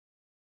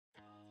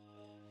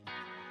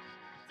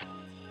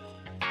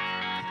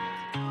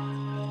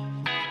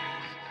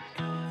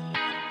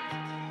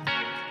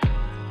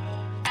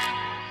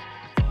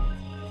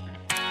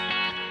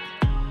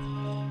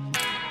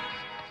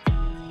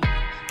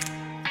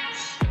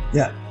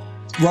Yeah.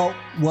 Well,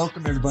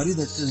 welcome everybody.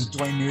 This is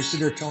Dwayne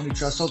Newsider, Tony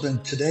Trusselt,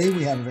 and today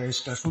we have a very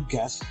special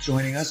guest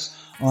joining us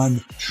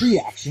on Tree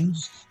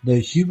Actions, the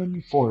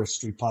Human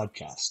Forestry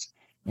podcast.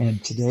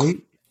 And today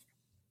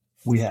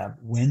we have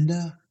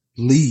Wenda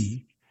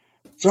Li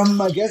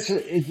from, I guess,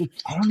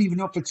 I don't even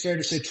know if it's fair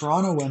to say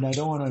Toronto, Wenda. I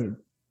don't want to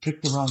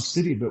pick the wrong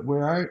city, but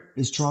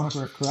is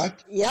Toronto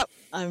correct? Yep,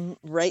 I'm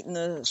right in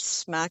the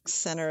smack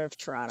center of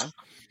Toronto.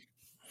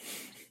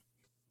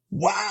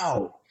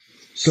 Wow.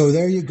 So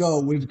there you go.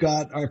 We've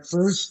got our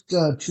first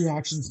tree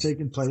actions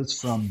taking place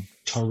from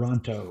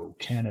Toronto,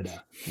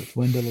 Canada, with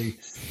Wenda Li.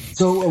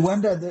 So,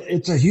 Wenda,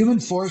 it's a human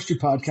forestry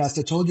podcast.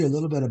 I told you a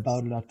little bit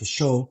about it at the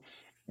show.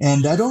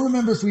 And I don't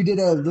remember if we did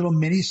a little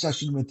mini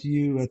session with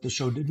you at the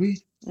show, did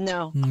we?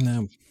 No.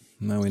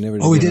 No, we never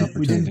did Oh, we get an didn't.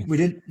 We opportunity.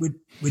 didn't.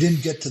 We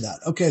didn't get to that.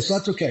 Okay, so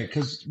that's okay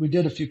because we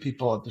did a few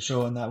people at the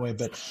show in that way.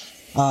 But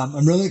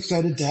I'm really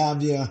excited to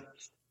have you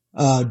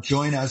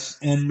join us.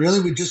 And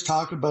really, we just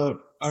talk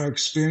about our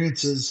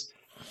experiences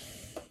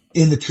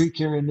in the tree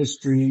care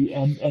industry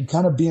and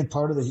kind of being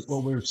part of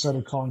what we're sort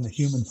of calling the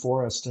human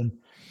forest. And,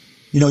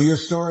 your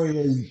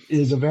story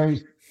is a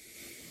very,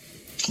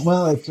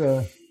 well, it's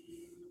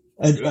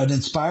an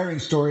inspiring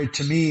story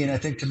to me. And I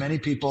think to many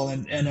people.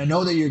 And I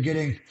know that you're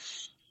getting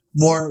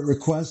more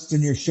requests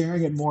and you're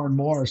sharing it more and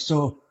more.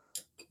 So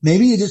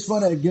maybe you just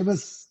want to give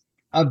us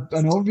an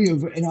overview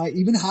of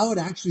even how it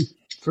actually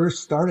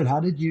first started.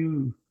 How did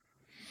you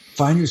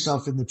find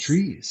yourself in the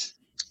trees?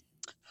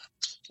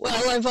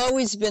 Well, I've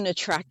always been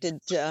attracted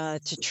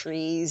to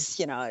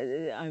trees.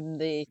 I'm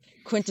the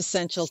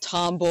quintessential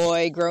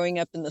tomboy growing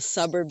up in the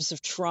suburbs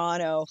of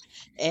Toronto,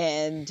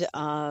 and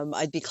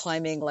I'd be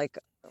climbing like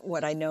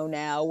what I know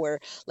now, where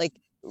like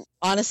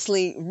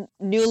honestly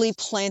newly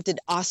planted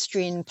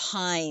Austrian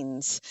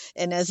pines,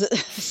 and as a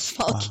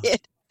small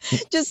kid,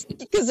 just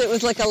because it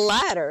was like a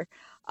ladder.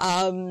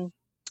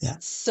 Yeah.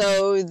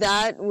 So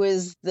that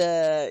was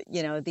the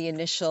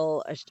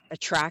initial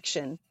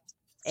attraction.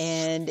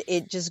 And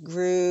it just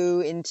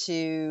grew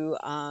into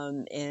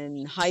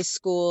in high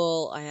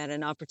school. I had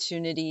an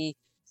opportunity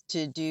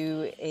to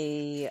do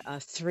a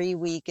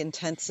 3-week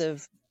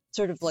intensive,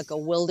 sort of like a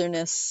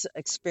wilderness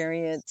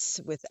experience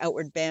with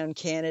Outward Bound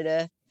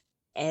Canada,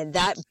 and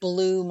that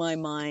blew my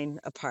mind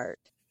apart.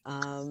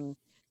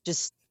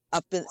 Just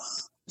up in,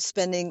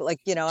 spending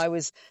I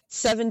was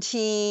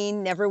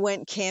 17, never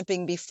went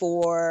camping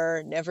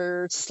before,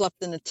 never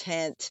slept in a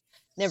tent,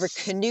 never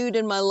canoed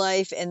in my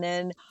life, and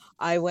then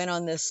I went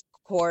on this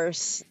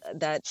course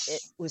that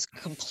it was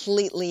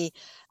completely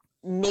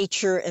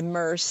nature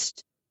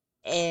immersed.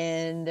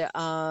 And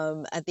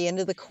at the end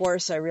of the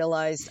course, I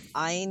realized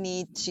I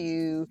need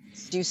to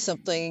do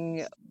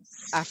something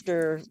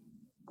after,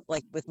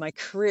 like with my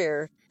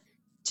career,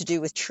 to do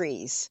with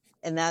trees.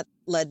 And that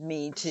led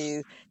me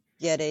to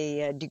get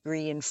a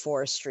degree in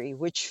forestry,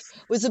 which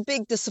was a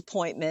big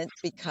disappointment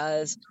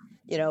because,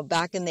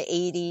 back in the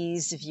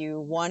 80s, if you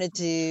wanted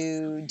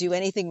to do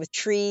anything with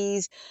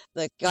trees,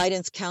 the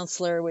guidance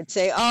counselor would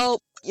say, "Oh,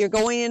 you're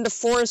going into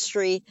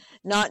forestry,"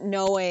 not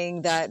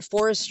knowing that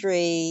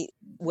forestry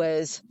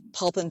was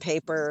pulp and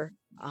paper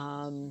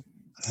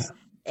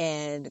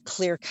and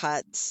clear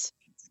cuts,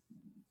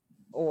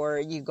 or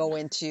you go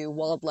into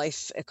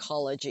wildlife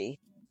ecology.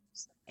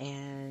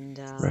 And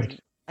Right.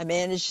 I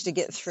managed to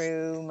get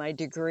through my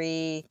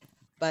degree,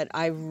 but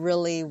I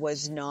really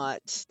was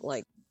not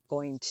like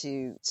going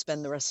to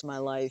spend the rest of my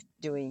life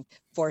doing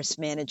forest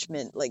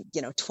management,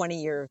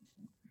 20-year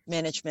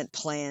management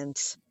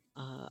plans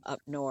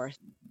up north.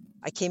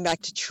 I came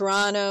back to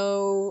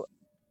Toronto.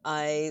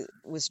 I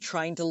was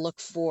trying to look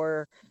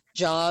for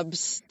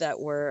jobs that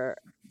were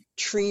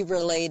tree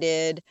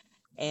related,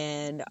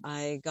 and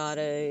I got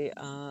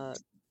a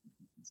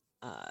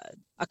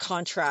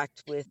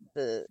contract with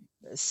the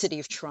city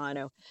of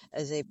Toronto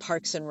as a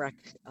Parks and Rec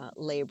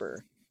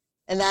laborer.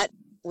 And that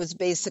was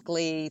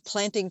basically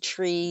planting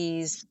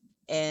trees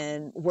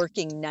and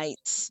working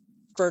nights,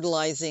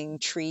 fertilizing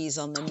trees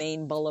on the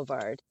main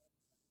boulevard.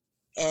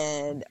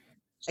 And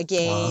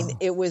again, Wow.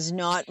 it was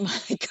not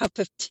my cup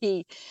of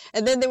tea.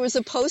 And then there was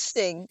a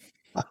posting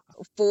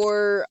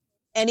for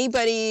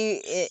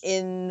anybody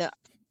in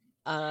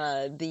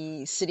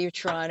the city of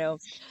Toronto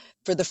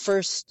for the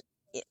first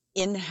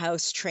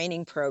in-house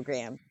training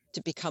program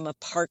to become a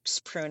parks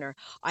pruner.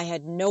 I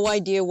had no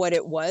idea what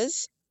it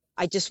was.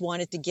 I just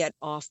wanted to get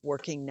off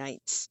working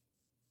nights.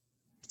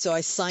 So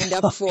I signed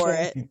up for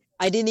it.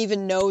 I didn't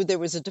even know there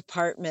was a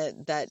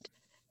department that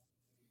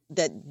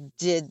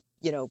did,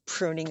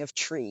 pruning of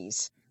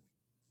trees,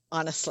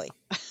 honestly.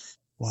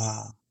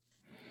 Wow.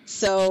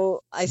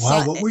 So I Wow.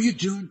 saw. What were you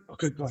doing?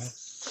 Okay, go ahead.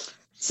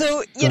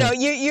 So,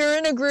 you're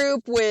in a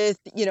group with,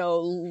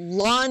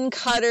 lawn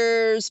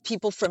cutters,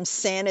 people from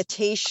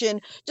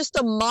sanitation, just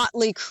a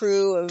motley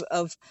crew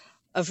of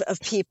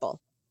people.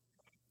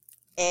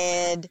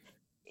 And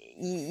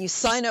you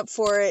sign up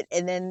for it,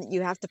 and then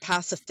you have to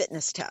pass a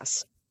fitness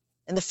test.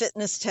 And the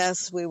fitness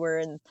test, we were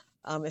in,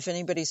 if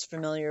anybody's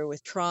familiar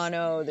with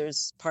Toronto,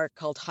 there's a park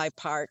called High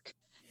Park,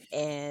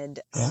 and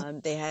Yeah.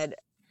 they had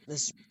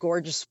this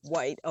gorgeous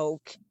white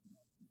oak,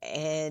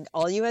 And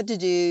all you had to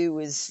do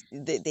was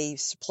they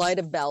supplied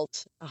a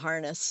belt, a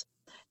harness,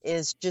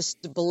 is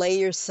just to belay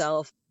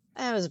yourself.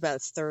 That was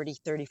about 30,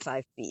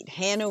 35 feet,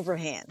 hand over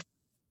hand.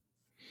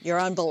 You're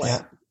on belay.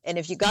 Yeah. And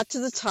if you got to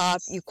the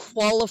top, you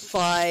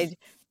qualified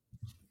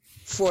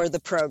for the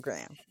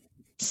program.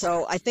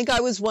 So I think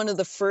I was one of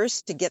the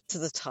first to get to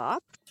the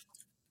top.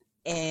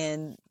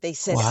 And they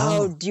said,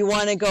 "Oh, Wow. do you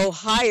want to go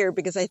higher?"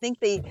 Because I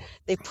think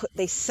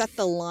they set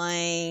the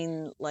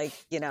line like,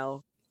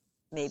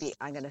 maybe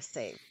I'm going to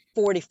say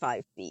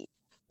 45 feet,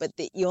 but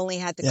you only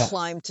had to Yeah.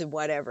 climb to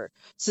whatever.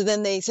 So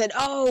then they said,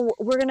 "Oh,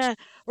 we're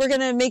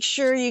going to make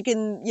sure you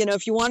can,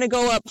 if you want to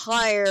go up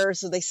higher."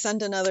 So they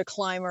sent another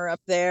climber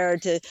up there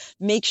to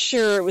make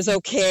sure it was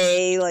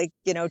okay, like,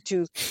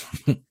 to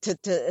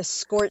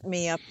escort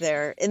me up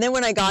there. And then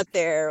when I got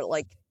there,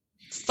 like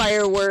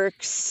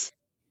fireworks,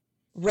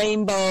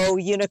 rainbow,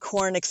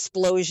 unicorn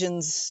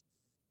explosions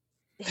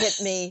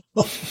hit me.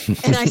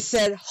 And I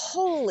said,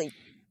 "Holy,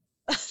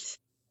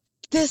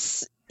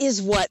 this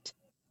is what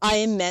I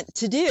am meant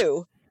to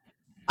do."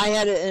 I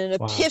had an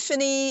Wow.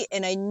 epiphany,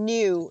 and I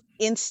knew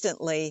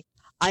instantly,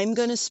 I'm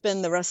going to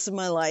spend the rest of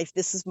my life.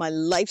 This is my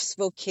life's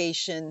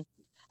vocation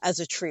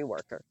as a tree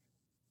worker.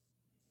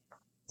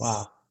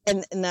 Wow.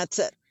 And that's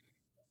it.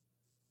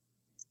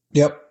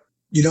 Yep.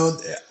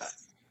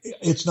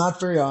 It's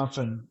not very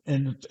often,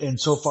 and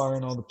so far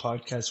in all the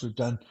podcasts we've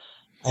done,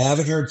 I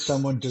haven't heard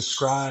someone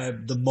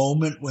describe the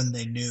moment when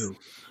they knew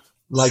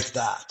like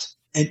that.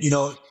 And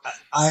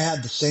I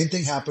had the same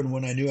thing happen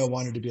when I knew I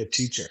wanted to be a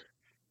teacher,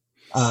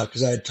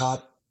 because I had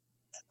taught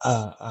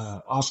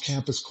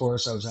off-campus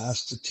course. I was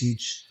asked to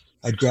teach.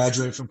 I'd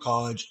graduated from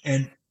college,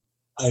 and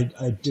I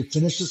did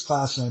finish this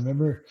class, and I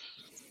remember,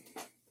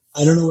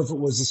 I don't know if it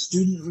was the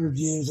student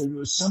reviews or it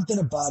was something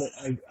about it.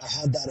 I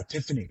had that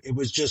epiphany. It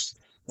was just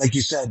like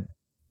you said,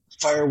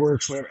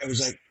 fireworks, whatever. It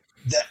was like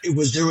that.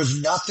 There was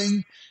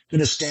nothing going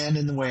to stand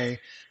in the way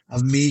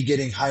of me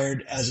getting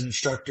hired as an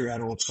instructor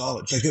at Olds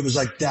College. Like, it was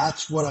like,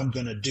 that's what I'm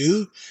going to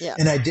do. Yeah.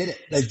 And I did it.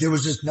 Like, there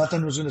was just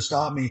nothing was going to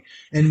stop me.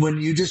 And when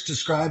you just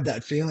described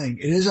that feeling,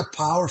 it is a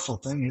powerful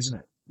thing, isn't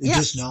it? You Yeah.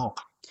 just know.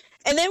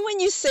 And then when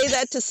you say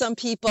that to some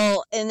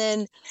people, and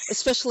then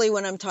especially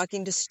when I'm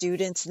talking to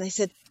students, and they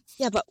said,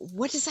 "Yeah, but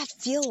what does that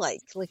feel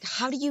like? Like,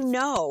 how do you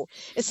know?"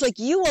 It's like,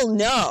 you will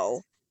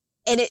know.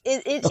 And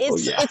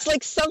it's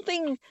like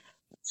something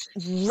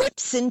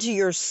rips into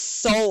your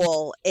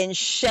soul and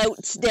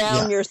shouts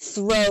down Yeah. your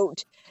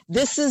throat,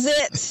 "This is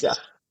it." Yeah.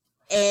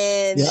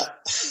 And Yeah.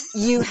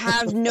 you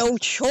have no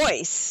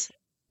choice.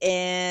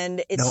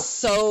 And it's No.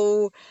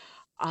 so,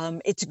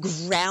 it's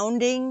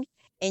grounding,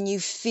 and you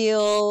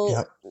feel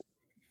Yeah.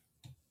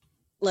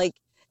 like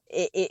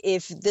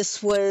if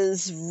this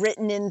was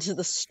written into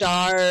the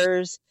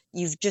stars,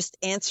 you've just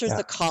answered Yeah.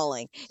 the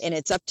calling, and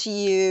it's up to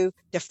you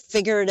to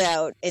figure it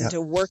out and Yeah.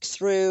 to work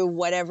through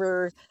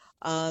whatever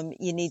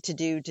you need to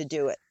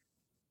do it.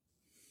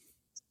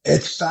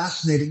 It's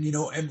fascinating,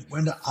 and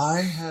when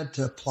I had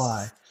to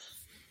apply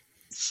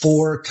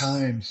 4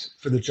 times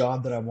for the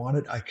job that I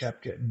wanted, I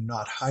kept getting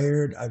not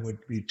hired. I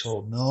would be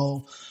told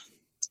no.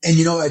 And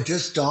it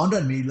just dawned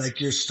on me, like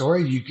your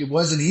story, it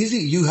wasn't easy.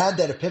 You had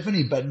that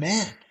epiphany, but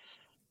man,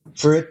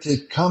 for it to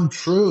come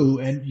true,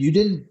 and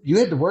you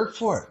had to work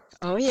for it.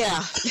 Oh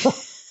yeah.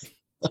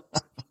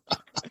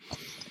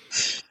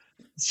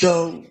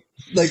 So,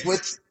 like,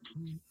 it's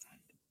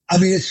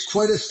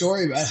quite a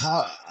story about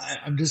how,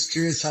 I'm just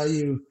curious how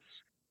in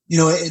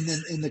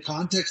the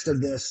context of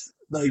this,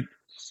 like,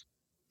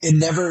 it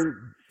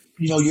never,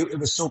 it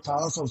was so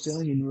powerful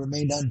feeling, and you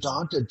remained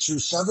undaunted through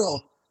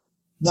several,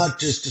 not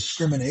just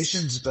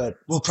discriminations, but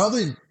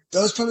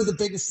that was probably the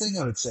biggest thing,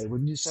 I would say.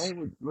 Wouldn't you say,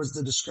 was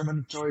the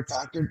discriminatory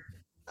factor?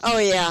 Oh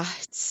yeah.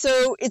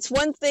 So it's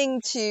one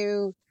thing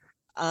to,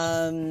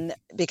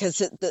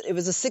 because it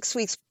was a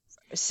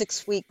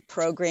 6-week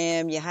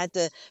program. You had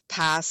to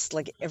pass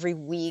like every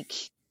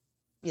week,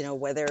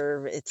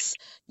 whether it's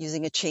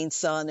using a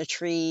chainsaw on a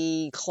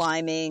tree,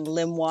 climbing,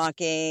 limb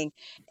walking,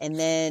 and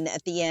then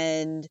at the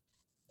end,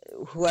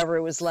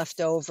 whoever was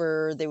left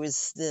over, there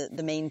was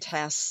the main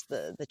test,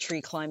 the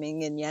tree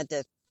climbing, and you had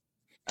to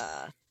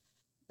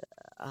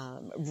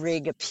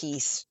rig a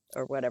piece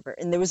or whatever.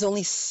 And there was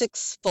only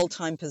 6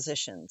 full-time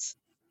positions,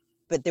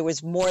 but there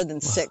was more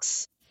than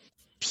 6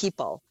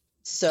 people.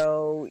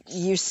 So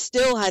you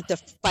still had to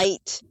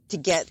fight to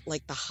get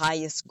like the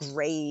highest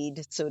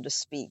grade, so to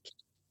speak.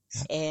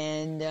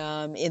 And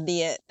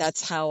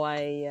that's how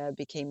I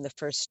became the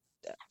first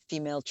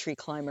female tree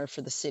climber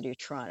for the city of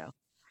Toronto.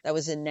 That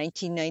was in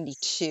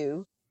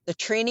 1992. The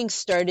training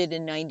started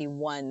in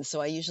 91, so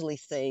I usually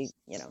say,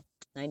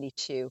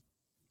 92.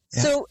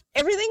 Yeah. So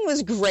everything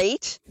was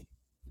great,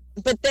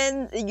 but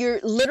then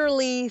you're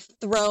literally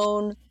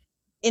thrown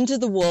into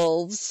the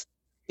wolves,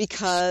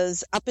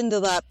 because up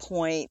until that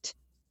point,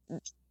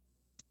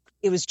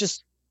 it was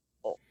just,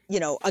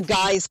 a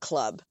guys'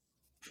 club.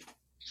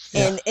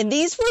 Yeah. And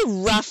these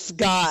were rough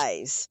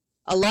guys.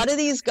 A lot of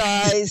these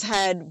guys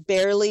had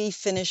barely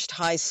finished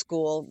high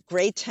school,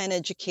 grade 10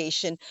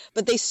 education,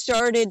 but they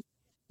started,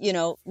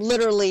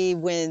 literally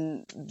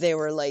when they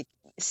were like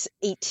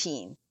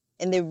 18,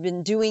 and they've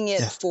been doing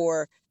it Yeah.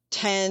 for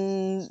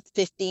 10,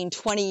 15,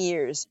 20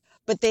 years.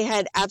 But they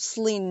had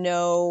absolutely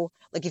no,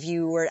 like if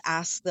you were to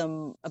ask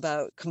them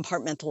about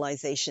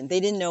compartmentalization, they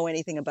didn't know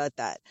anything about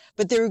that.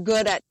 But they were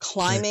good at Right.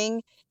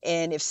 climbing.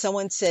 And if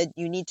someone said,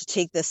 you need to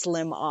take this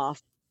limb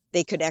off,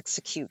 they could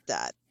execute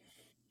that.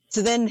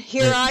 So then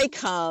here Right. I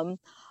come.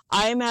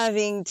 I'm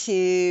having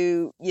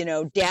to,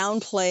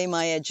 downplay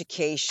my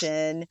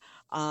education.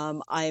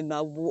 I'm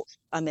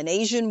an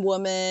Asian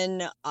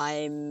woman.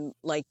 I'm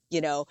like,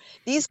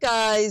 these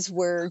guys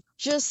were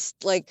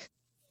just like,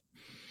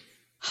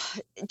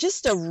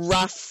 just a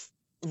rough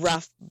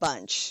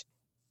bunch.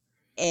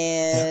 Yeah.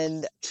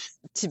 And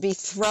to be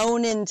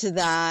thrown into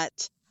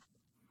that,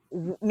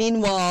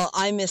 meanwhile,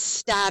 I'm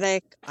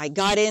ecstatic. I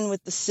got in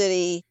with the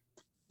city.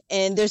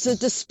 And there's a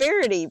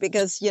disparity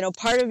because,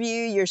 part of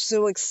you're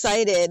so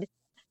excited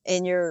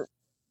and you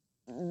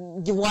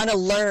want to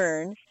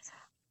learn,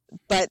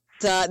 but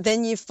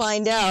then you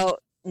find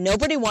out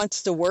nobody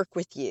wants to work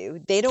with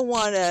you. They don't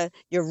want to,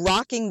 you're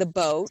rocking the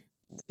boat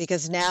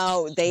because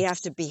now they have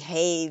to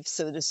behave,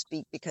 so to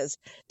speak, because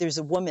there's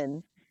a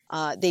woman.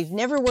 They've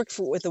never worked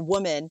with a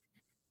woman,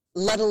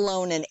 let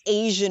alone an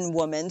Asian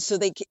woman. So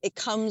it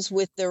comes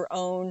with their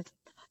own,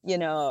 you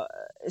know,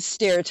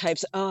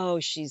 stereotypes. Oh,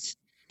 she's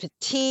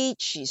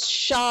petite, she's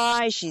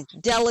shy, she's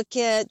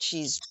delicate,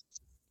 she's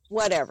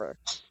whatever.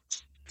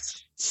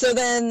 So Yeah.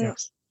 then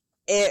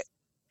it,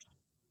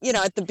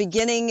 at the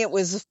beginning it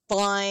was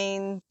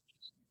fine.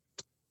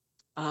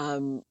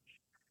 Um,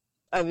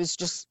 I was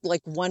just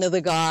like one of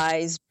the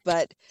guys,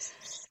 but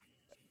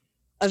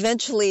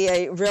eventually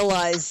I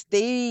realized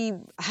they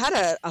had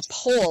a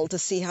poll to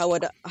see how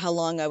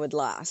long I would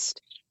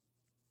last.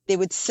 They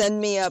would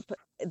send me up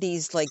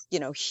these like,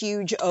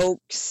 huge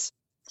oaks,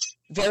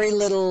 very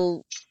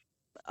little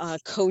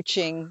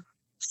coaching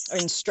or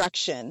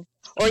instruction,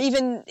 or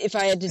even if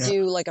I had to Yeah.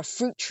 do like a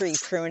fruit tree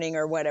pruning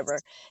or whatever.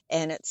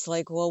 And it's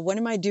like, well, what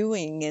am I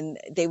doing? And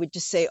they would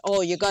just say, oh,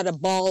 you got to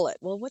ball it.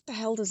 Well, what the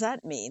hell does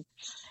that mean?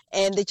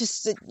 And they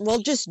just said, well,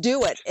 just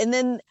do it. And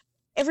then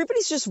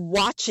everybody's just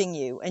watching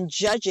you and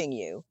judging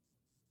you.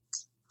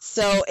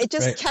 So it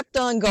just Right. kept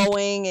on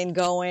going and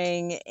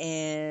going.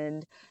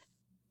 And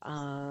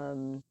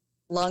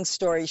long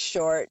story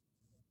short,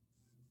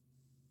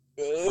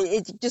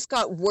 it just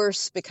got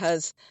worse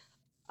because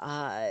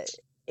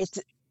it's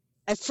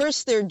at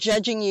first they're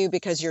judging you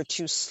because you're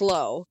too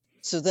slow.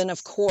 So then,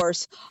 of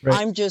course, Right.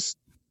 I'm just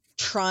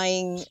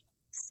trying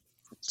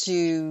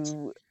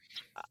to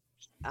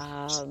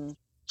um,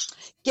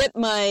 get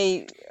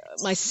my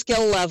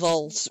skill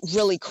levels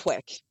really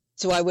quick.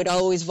 So I would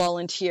always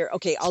volunteer.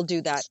 Okay, I'll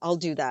do that. I'll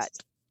do that.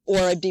 Or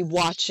I'd be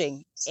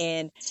watching,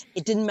 and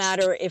it didn't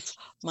matter if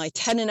my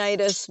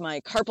tendonitis,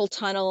 my carpal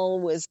tunnel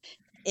was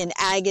in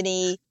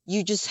agony.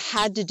 You just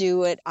had to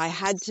do it. I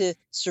had to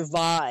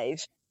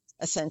survive,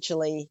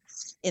 essentially,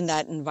 in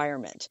that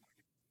environment.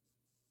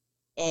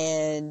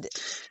 And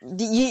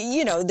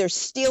they're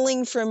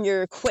stealing from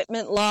your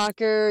equipment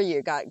locker.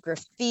 You got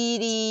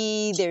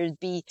graffiti. There'd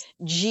be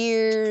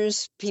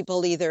jeers.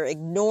 People either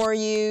ignore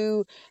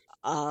you.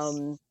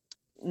 Um,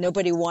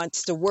 Nobody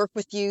wants to work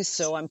with you.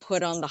 So I'm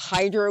put on the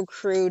hydro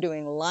crew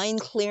doing line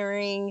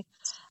clearing.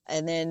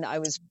 And then I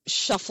was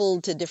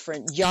shuffled to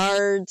different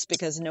yards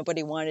because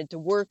nobody wanted to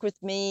work with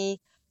me.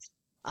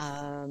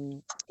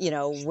 When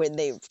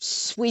they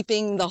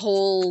sweeping the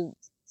whole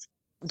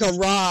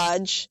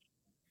garage,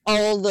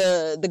 all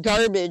the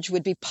garbage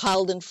would be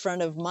piled in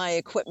front of my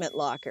equipment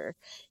locker.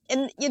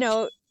 And,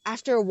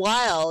 after a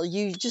while,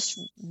 you just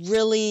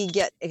really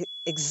get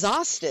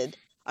exhausted.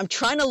 I'm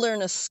trying to learn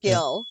a Yeah.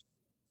 skill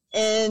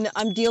and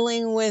I'm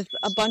dealing with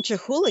a bunch of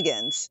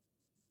hooligans.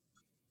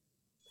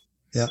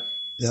 Yeah.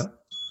 Yeah.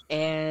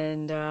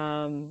 And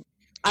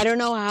I don't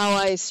know how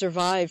I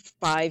survived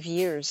 5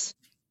 years.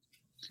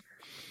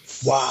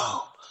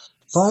 Wow.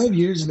 5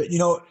 years of it.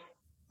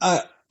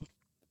 I,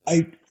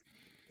 I,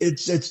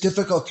 it's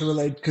difficult to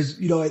relate because,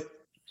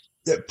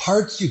 the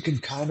parts you can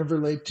kind of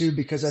relate to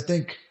because I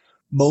think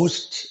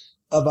most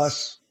of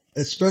us,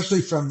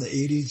 especially from the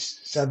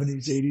 80s,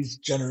 70s,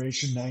 80s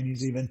generation,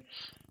 90s even,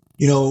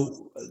 you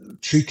know,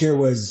 tree care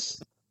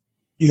was,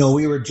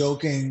 we were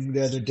joking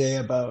the other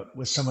day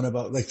with someone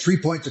about like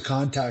 3 points of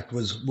contact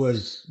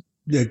was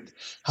the,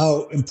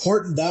 how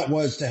important that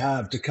was to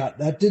have to cut.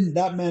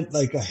 That meant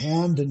like a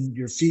hand and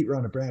your feet were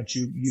on a branch,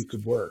 you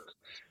could work,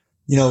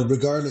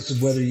 regardless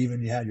of whether you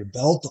had your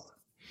belt on.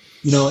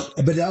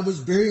 But that was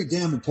very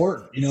damn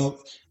important,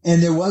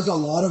 and there was a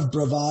lot of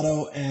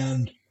bravado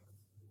and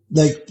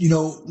like,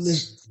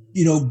 this,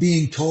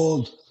 being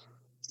told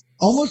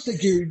almost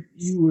like you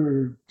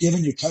were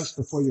given your test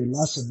before your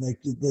lesson, like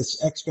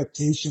this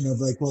expectation of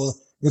like, well,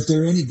 if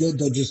they're any good,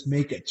 they'll just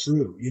make it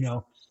through,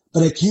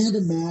 but I can't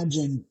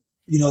imagine,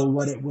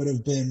 what it would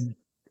have been.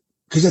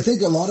 Cause I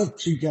think a lot of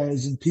tree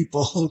guys and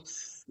people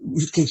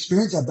can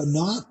experience that, but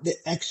not the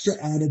extra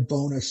added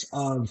bonus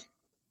of,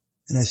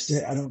 and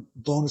I don't,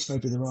 bonus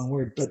might be the wrong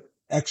word, but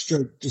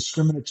extra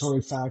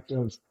discriminatory fact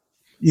of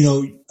you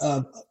know,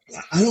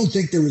 I don't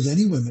think there was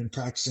any women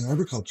practicing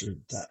arboriculture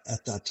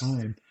at that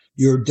time.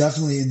 You're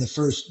definitely in the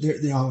first,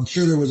 you know, I'm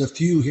sure there was a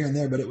few here and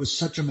there, but it was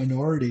such a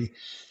minority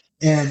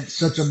and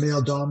such a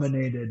male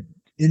dominated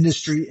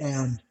industry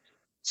and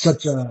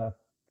such a,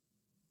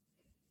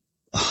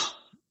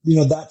 you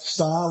know, that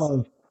style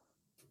of,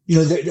 you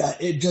know,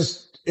 it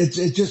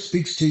just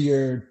speaks to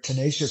your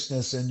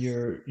tenaciousness and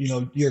your, you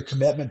know, your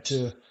commitment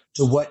to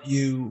what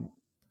you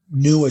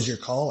knew as your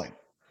calling.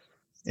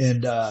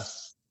 And,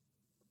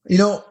 you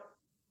know,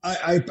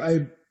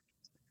 I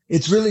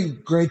it's really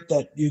great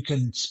that you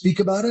can speak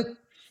about it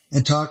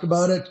and talk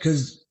about it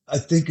because I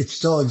think it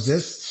still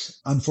exists,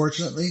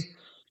 unfortunately.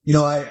 You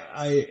know,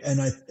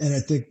 and I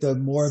think the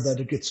more that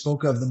it gets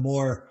spoke of, the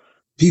more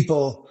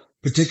people,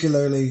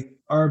 particularly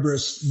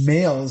arborist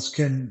males,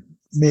 can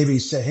maybe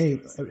say,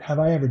 "Hey, have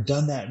I ever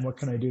done that? And what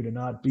can I do to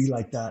not be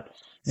like that?"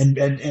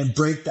 And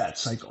break that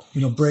cycle.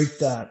 You know, break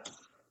that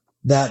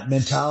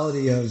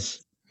mentality of,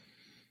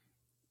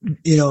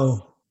 you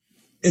know,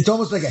 it's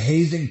almost like a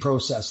hazing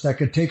process that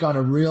could take on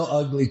a real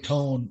ugly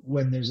tone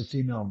when there's a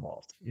female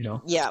involved, you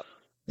know? Yeah.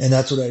 And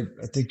that's what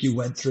I think you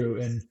went through.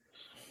 And,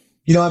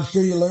 you know, I'm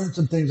sure you learned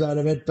some things out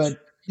of it, but,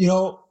 you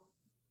know,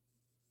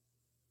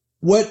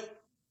 what,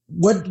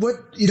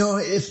 you know,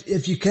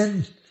 if you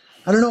can,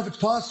 I don't know if it's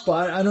possible.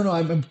 I don't know.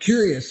 I'm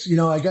curious. You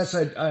know, I guess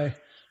I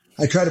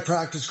try to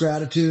practice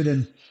gratitude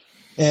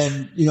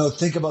and, you know,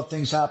 think about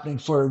things happening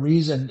for a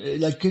reason.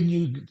 Like, can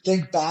you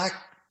think back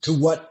to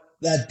what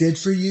that did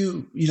for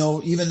you? You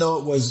know, even though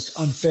it was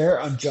unfair,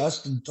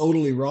 unjust, and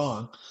totally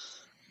wrong,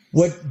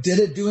 what did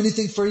it do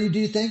anything for you? Do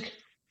you think?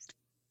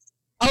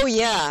 Oh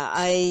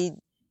yeah,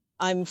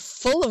 I'm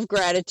full of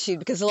gratitude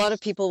because a lot of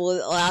people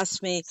will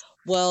ask me,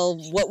 well,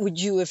 what would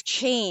you have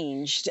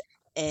changed?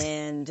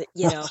 And,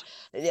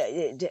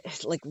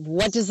 like,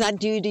 what does that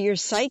do to your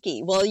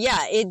psyche? Well,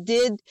 yeah, it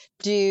did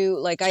do,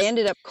 like, I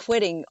ended up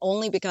quitting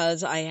only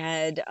because I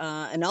had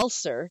an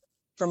ulcer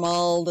from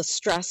all the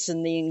stress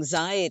and the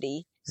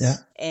anxiety. Yeah,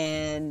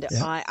 And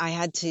yeah, I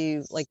had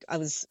to, like, I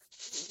was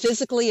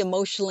physically,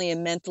 emotionally,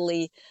 and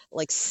mentally,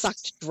 like,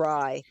 sucked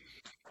dry.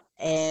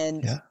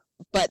 And, yeah,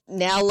 but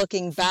now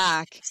looking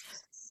back,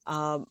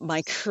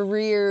 my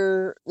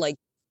career like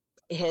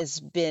has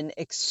been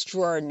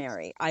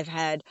extraordinary. I've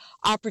had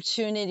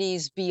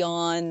opportunities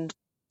beyond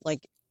like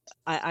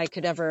I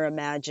could ever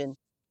imagine,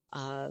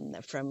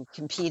 from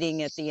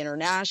competing at the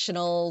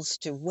internationals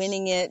to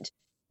winning it,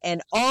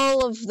 and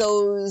all of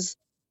those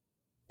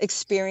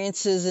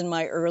experiences in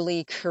my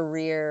early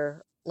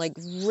career like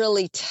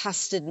really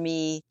tested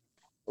me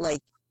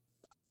like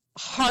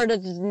hard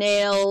as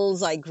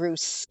nails. I grew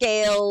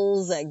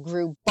scales, I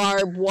grew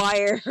barbed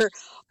wire,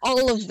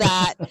 all of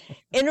that.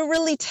 And it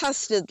really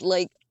tested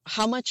like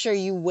how much are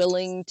you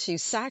willing to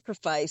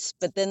sacrifice?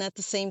 But then at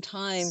the same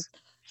time,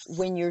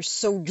 when you're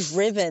so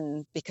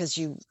driven because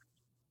you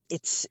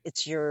it's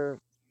your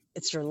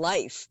it's your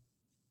life.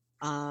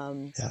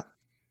 Um, yeah,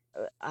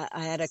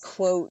 I had a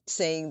quote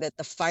saying that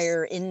the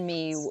fire in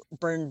me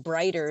burned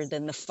brighter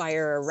than the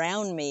fire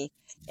around me.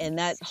 And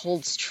that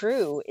holds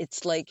true.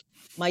 It's like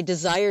my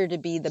desire to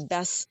be the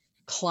best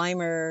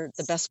climber,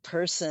 the best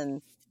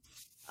person,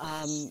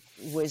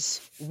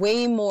 was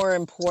way more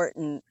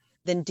important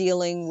than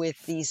dealing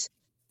with these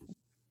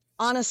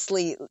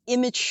honestly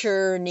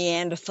immature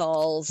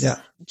Neanderthals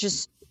yeah,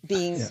 just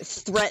being yeah,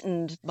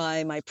 threatened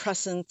by my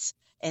presence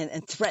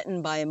and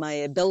threatened by my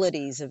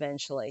abilities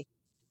eventually.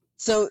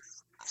 So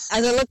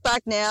as I look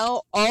back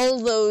now, all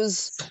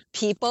those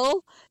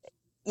people,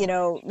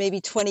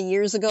 maybe 20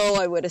 years ago,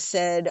 I would have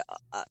said,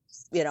 I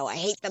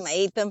hate them, I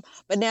hate them.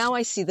 But now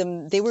I see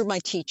them, they were my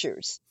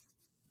teachers.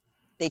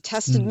 They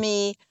tested mm,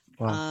 me.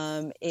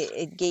 wow,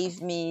 It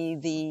gave me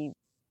the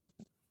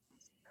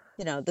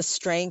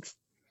strength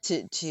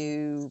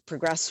to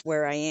progress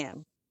where I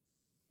am.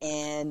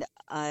 And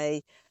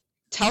I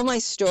tell my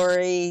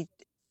story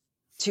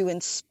to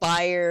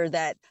inspire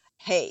that,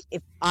 hey,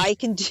 if I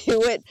can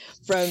do it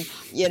from,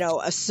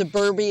 a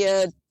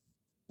suburbia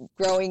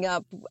growing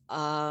up,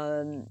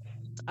 I'm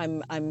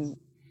I'm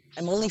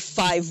I'm only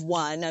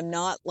 5'1". I'm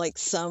not like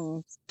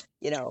some,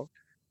 you know,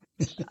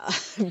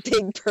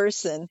 big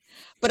person,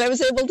 but I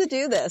was able to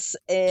do this.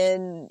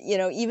 And,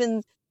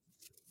 even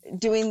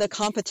doing the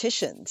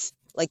competitions,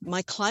 like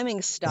my climbing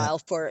yeah, style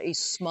for a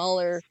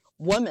smaller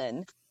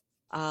woman,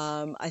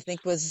 I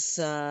think was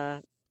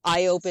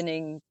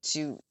eye-opening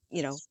to,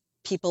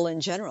 people in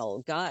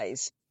general,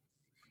 guys.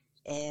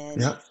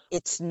 And yeah,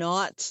 it's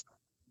not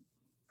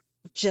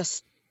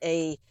just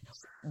a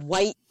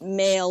white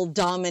male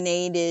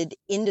dominated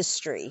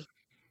industry.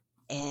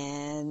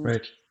 And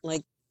right,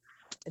 like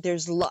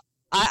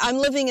I'm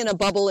living in a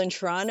bubble in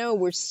Toronto.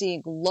 We're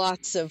seeing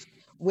lots of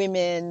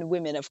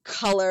women of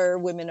color,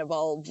 women of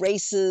all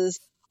races,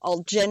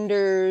 all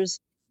genders.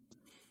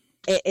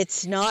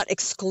 It's not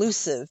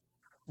exclusive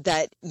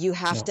that you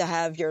have no, to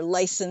have your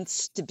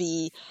license to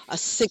be a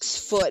 6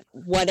 foot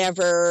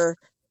whatever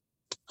yeah,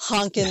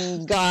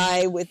 honking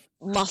guy with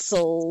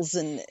muscles.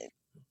 And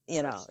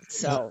yeah.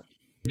 so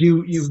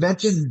You've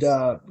mentioned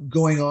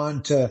going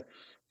on to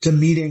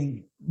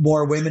meeting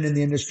more women in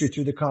the industry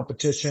through the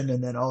competition,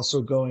 and then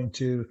also going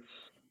to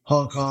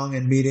Hong Kong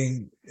and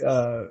meeting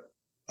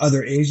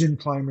other Asian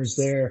climbers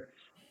there.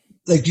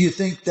 Like, do you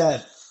think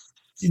that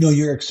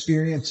your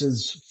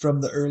experiences from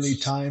the early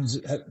times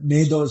have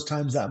made those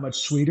times that much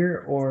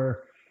sweeter,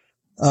 or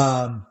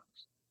um,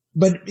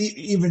 but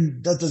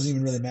even that doesn't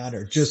even really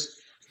matter. Just,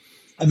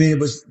 I mean,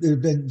 there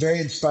have been very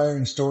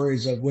inspiring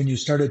stories of when you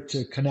started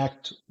to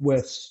connect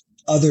with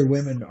other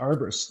women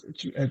arborists,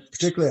 and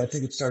particularly I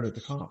think it started at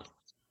the comp.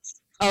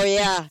 Oh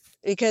yeah,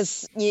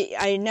 because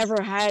I never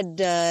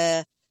had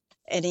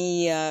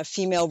any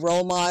female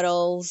role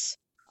models,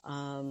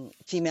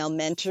 female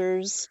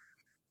mentors.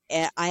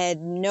 I had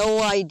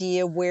no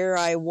idea where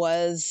I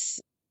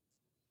was,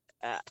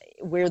 uh,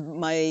 where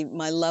my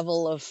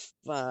level of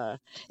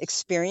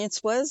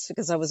experience was,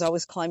 because I was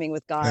always climbing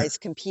with Yeah, guys,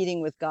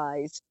 competing with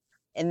guys.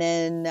 And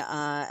then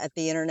at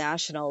the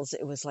internationals,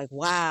 it was like,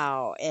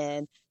 wow.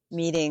 And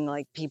meeting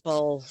like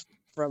people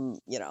from,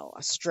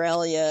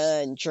 Australia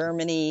and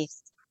Germany.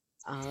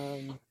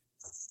 Um,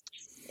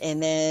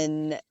 and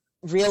then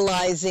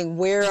realizing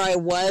where I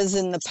was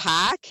in the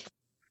pack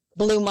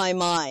blew my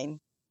mind.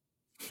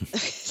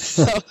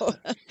 So,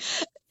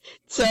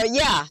 so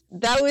yeah,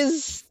 that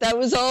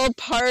was all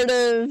part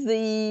of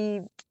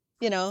the,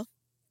 you know,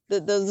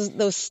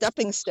 those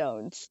stepping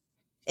stones.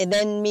 And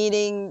then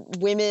meeting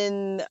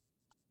women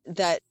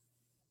that,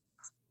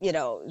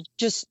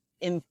 just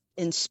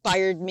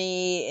inspired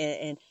me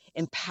and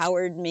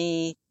empowered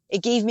me.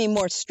 It gave me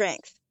more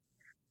strength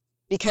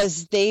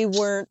because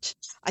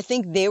I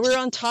think they were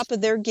on top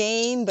of their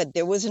game, but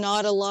there was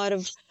not a lot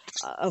of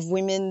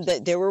women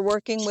that they were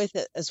working with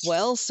as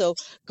well. So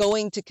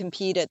going to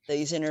compete at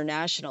these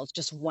internationals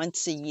just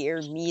once a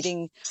year,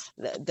 meeting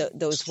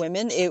those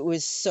women, it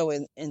was so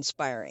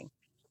inspiring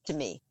to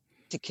me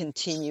to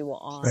continue right.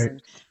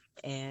 on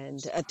and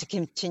to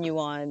continue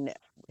on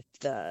with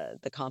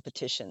the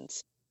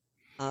competitions.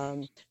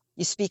 Um,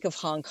 you speak of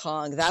Hong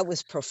Kong, that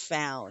was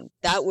profound.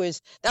 That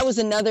was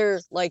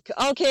another, like,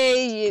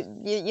 okay,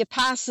 you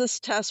pass this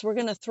test, we're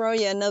going to throw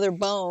you another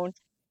bone.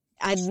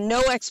 I had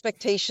no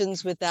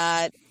expectations with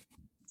that,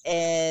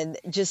 and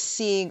just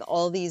seeing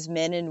all these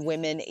men and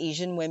women,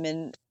 Asian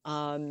women,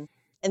 and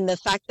the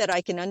fact that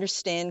I can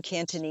understand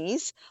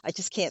Cantonese. I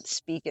just can't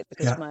speak it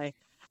because Yeah, my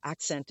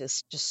accent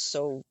is just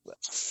so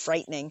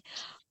frightening.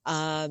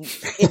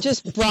 It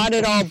just brought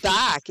it all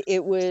back.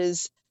 It,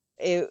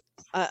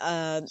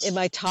 in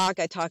my talk,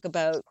 I talk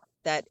about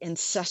that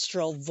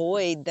ancestral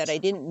void that I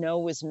didn't know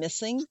was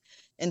missing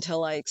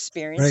until I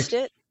experienced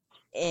right. it.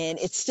 And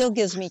it still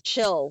gives me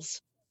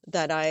chills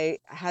that I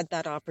had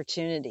that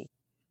opportunity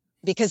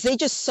because they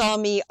just saw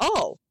me.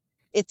 Oh,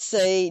 it's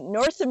a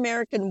North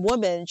American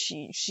woman.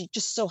 She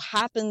just so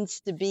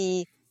happens to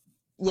be,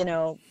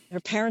 her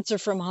parents are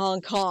from Hong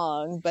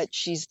Kong, but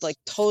she's like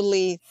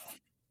totally,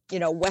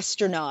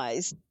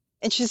 westernized,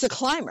 and she's a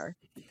climber.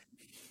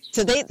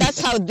 So that's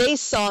how they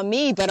saw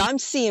me, but I'm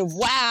seeing,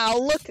 wow,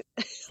 look,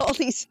 all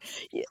these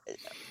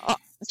uh,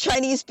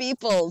 Chinese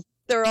people,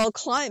 they're all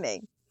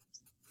climbing.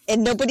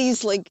 And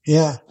nobody's like,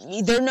 Yeah,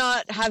 they're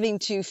not having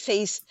to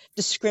face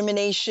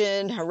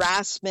discrimination,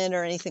 harassment,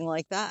 or anything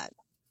like that.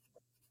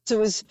 So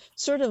it was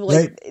sort of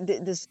like right.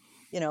 this,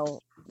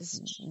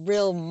 this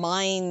real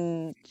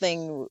mind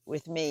thing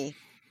with me,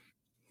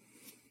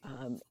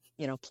 um,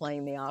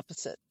 playing the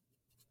opposite.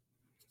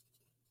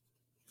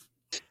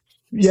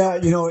 Yeah,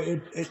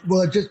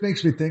 well, it just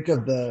makes me think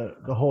of the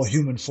whole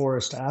human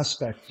forest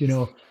aspect,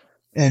 and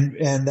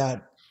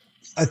that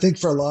I think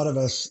for a lot of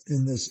us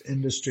in this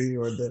industry,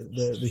 or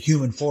the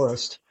human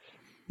forest,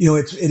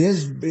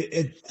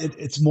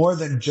 it's more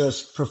than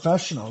just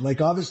professional. Like,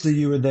 obviously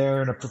you were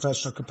there in a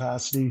professional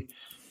capacity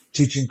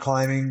teaching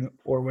climbing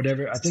or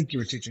whatever. I think you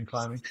were teaching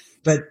climbing,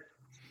 but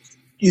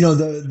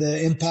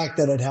the impact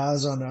that it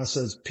has on us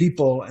as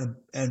people,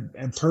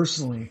 and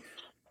personally,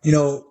 you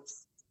know,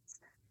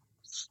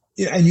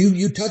 yeah, and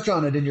you touch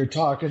on it in your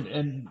talk,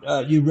 and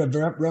you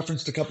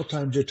referenced a couple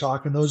times your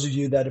talk. And those of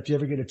you that, if you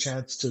ever get a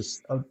chance to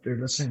out there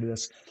listening to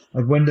this,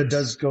 like, Wenda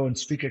does go and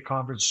speak at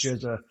conference. She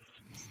has a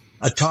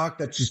talk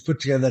that she's put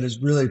together that is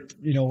really,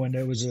 when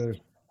it was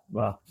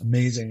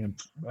amazing,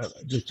 and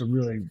just a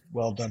really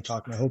well done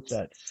talk. And I hope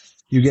that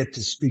you get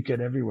to speak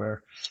it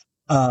everywhere.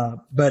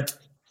 But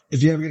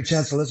if you ever get a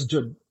chance to listen to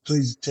it,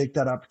 please take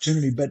that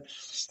opportunity. But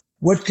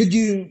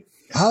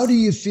how do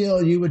you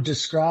feel you would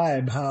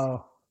describe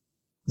how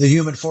the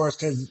human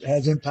forest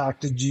has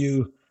impacted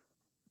you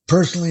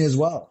personally as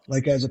well,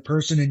 like as a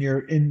person in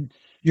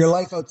your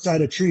life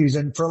outside of trees?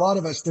 And for a lot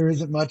of us, there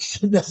isn't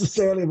much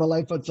necessarily of a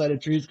life outside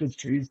of trees, because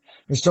trees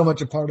are so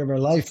much a part of our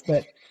life.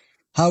 But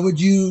how would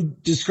you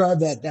describe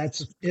that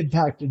that's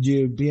impacted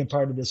you being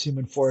part of this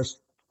human forest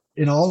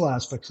in all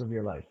aspects of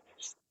your life?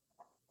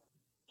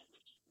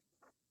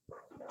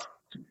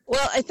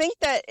 Well, I think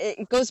that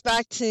it goes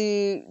back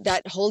to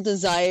that whole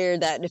desire,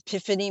 that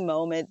epiphany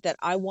moment that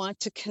I want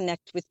to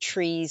connect with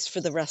trees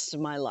for the rest of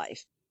my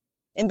life.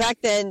 And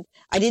back then,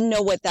 I didn't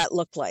know what that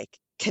looked like.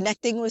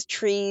 Connecting with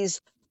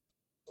trees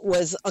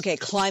was, okay,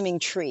 climbing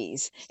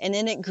trees. And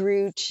then it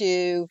grew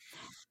to,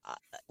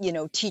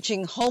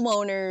 teaching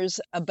homeowners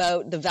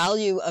about the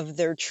value of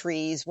their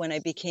trees when I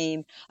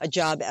became a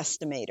job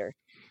estimator.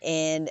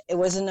 And it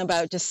wasn't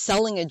about just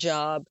selling a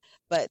job,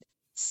 but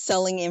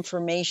selling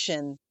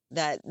information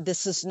that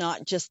this is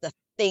not just a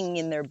thing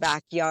in their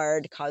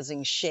backyard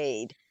causing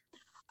shade.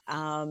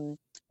 Um,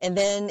 and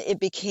then it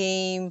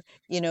became,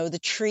 the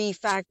tree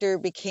factor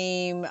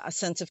became a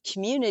sense of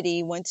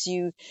community once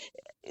you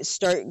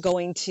start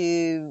going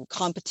to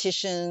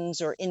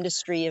competitions or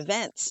industry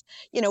events.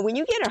 When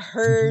you get a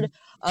herd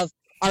Hmm. of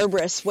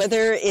arborists,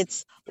 whether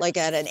it's like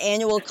at an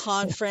annual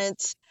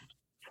conference,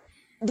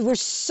 we're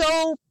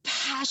so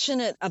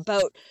passionate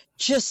about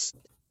just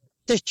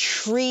the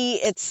tree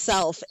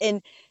itself.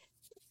 And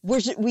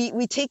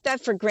we take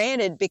that for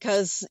granted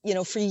because,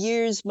 for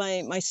years,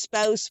 my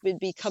spouse would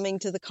be coming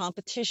to the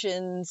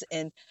competitions,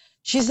 and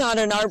she's not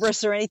an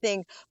arborist or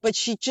anything, but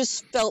she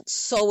just felt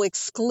so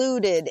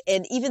excluded.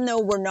 And even though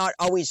we're not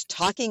always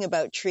talking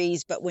about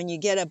trees, but when you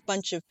get a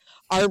bunch of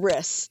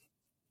arborists,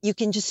 you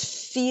can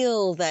just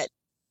feel that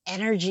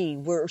energy.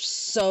 We're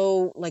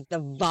so like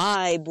the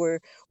vibe. We're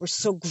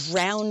so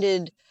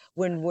grounded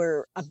when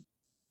we're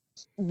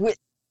with,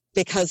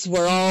 because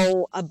we're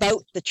all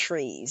about the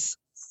trees.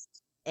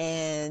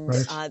 And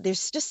Right.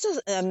 there's just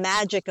a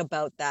magic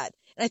about that.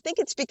 And I think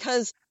it's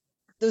because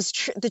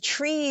the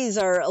trees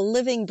are a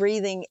living,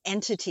 breathing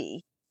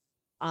entity.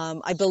 I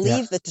Yeah.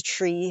 believe that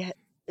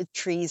the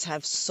trees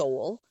have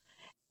soul,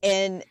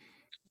 and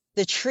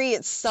the tree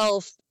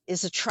itself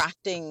is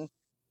attracting,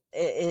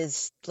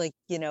 is like,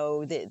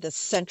 the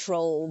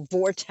central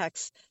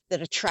vortex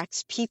that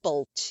attracts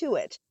people to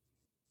it.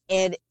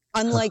 And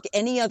Huh. unlike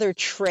any other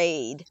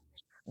trade,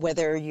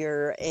 whether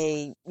you're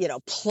a,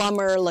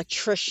 plumber,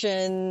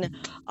 electrician,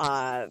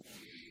 uh,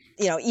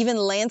 even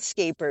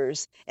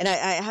landscapers. And I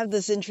have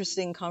this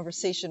interesting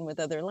conversation with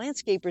other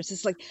landscapers.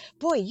 It's like,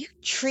 boy, you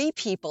tree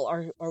people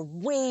are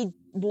way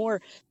more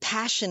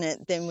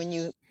passionate than when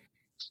you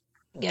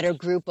get a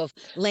group of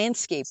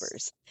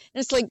landscapers.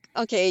 And it's like,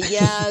 okay,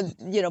 yeah,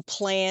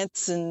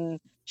 plants and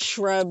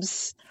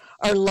shrubs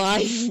are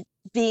live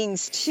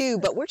beings too,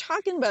 but we're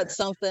talking about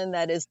something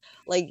that is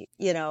like,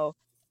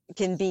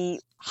 can be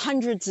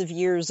hundreds of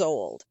years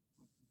old.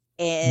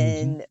 Hmm.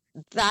 And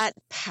that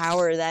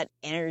power, that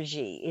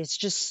energy is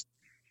just,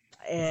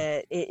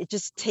 it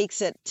just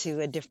takes it to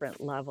a different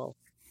level.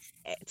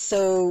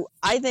 So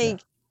I Yeah.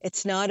 think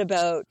it's not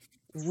about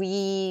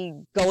we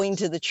going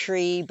to the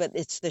tree, but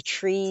it's the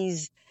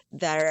trees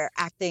that are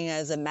acting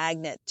as a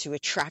magnet to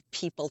attract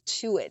people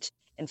to it.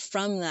 And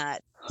from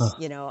that, Huh.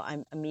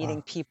 I'm meeting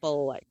Wow.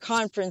 people at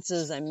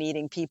conferences. I'm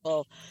meeting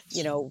people,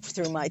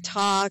 through my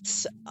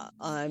talks.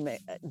 I'm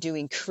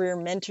doing career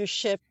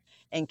mentorship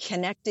and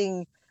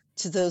connecting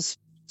to those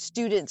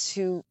students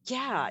who,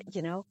 yeah,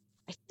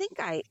 I think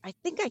I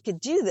could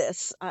do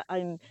this.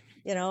 I'm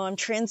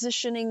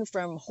transitioning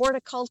from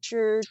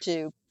horticulture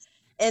to,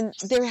 and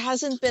there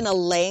hasn't been a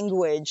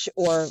language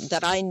or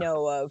that I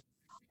know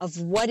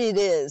of what it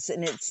is.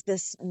 And it's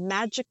this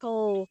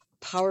magical,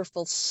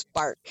 powerful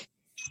spark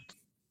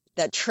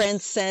that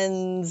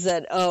transcends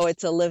that. Oh,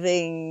 it's a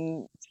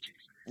living,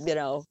 you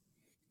know,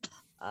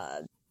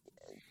 uh,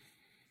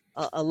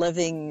 a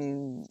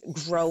living,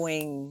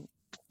 growing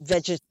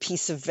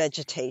piece of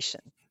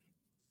vegetation.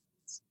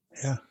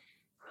 Yeah.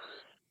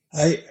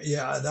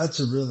 Yeah, that's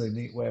a really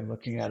neat way of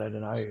looking at it.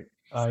 And I,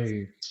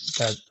 I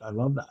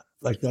love that.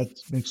 Like that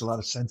makes a lot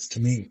of sense to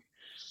me.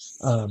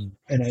 And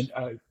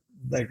I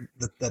like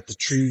that the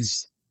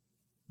trees,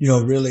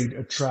 really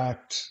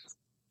attract,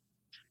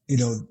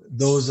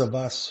 those of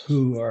us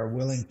who are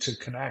willing to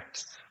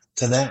connect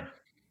to them.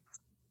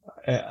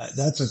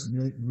 That's a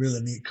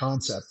really neat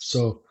concept.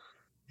 So,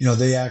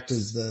 they act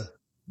as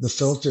the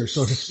filter,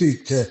 so to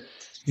speak, to,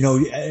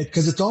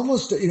 because it's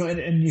almost,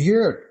 and you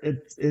hear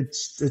it,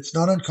 it's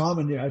not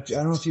uncommon. I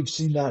don't know if you've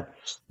seen that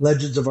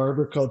Legends of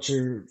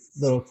Arboriculture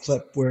little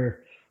clip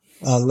where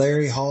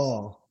Larry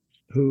Hall,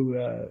 who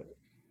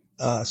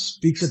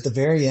speaks at the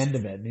very end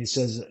of it, and he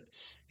says,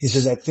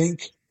 I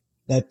think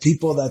that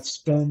people that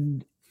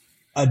spend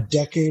a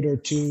decade or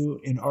two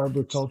in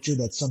arboriculture,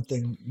 that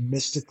something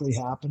mystically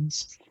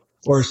happens,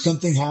 or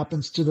something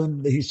happens to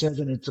them, he says,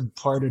 and it's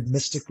imparted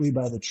mystically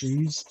by the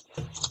trees.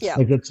 Yeah,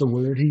 Like that's the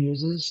word he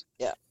uses.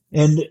 yeah,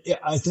 And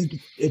I think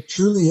it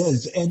truly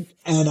is. And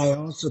I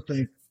also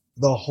think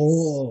the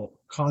whole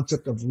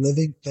concept of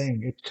living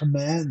thing, it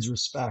commands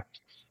respect.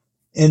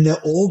 And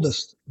the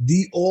oldest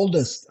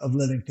of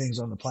living things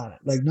on the planet,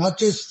 like not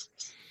just,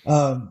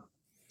 um,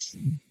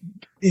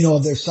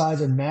 their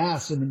size and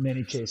mass in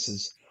many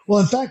cases. Well,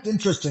 in fact,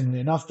 interestingly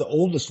enough, the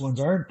oldest ones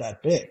aren't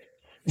that big.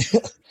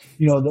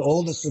 The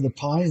oldest of the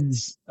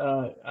pines,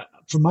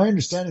 from my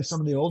understanding,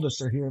 some of the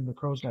oldest are here in the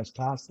Crow's Nest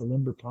Pass, the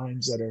limber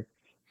pines that are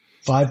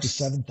 5 to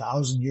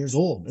 7,000 years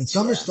old, and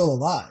some are yeah, still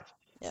alive,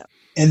 yeah,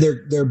 and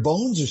their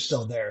bones are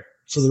still there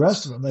for the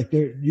rest of them. Like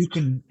you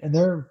can,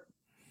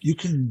 you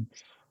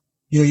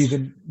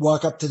can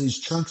walk up to these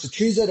trunks of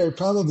trees that are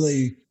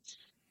probably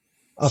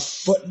a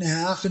foot and a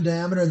half in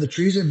diameter, and the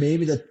trees are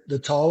maybe the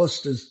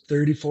tallest is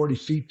 30, 40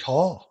 feet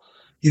tall,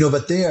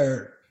 but they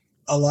are.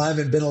 alive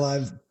and been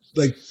alive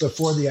like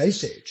before the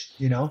ice age,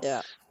 you know?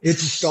 Yeah.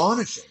 It's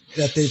astonishing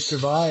that they've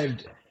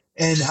survived.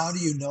 And how do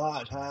you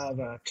not have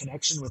a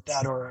connection with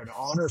that or an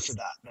honor for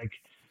that? Like,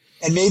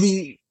 and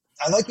maybe,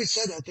 I like we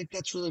said, I think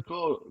that's really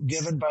cool,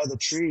 given by the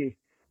tree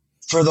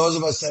for those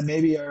of us that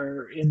maybe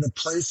are in the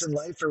place in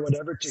life or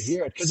whatever to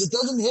hear it, because it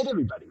doesn't hit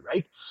everybody,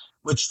 right?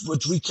 Which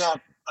we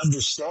can't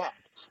understand,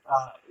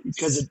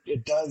 because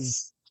it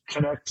does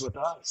connect with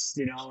us,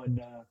 you know,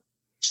 and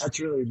that's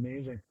really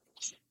amazing.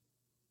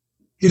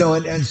 You know,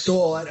 and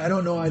Soul, I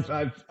don't know,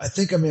 I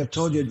think I may have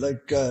told you,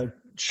 like,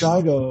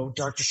 Shigo,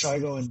 Dr.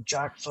 Shigo and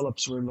Jack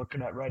Phillips were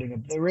looking at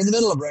they were in the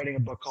middle of writing a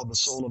book called The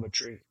Soul of a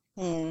Tree.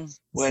 Hmm.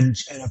 And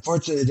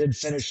unfortunately they didn't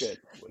finish it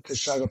because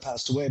Shigo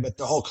passed away, but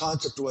the whole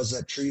concept was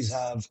that trees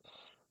have,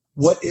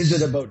 what is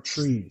it about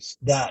trees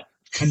that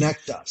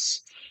connect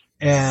us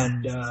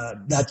and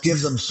that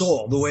gives them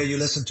soul, the way you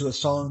listen to a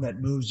song that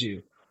moves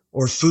you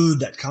or food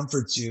that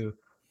comforts you.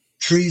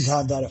 Trees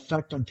have that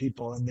effect on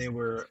people, and they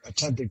were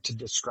attempting to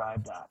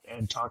describe that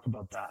and talk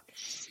about that.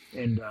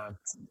 And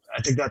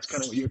I think that's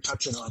kind of what you're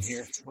touching on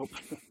here. Oh,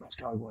 my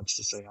dog wants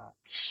to say hi.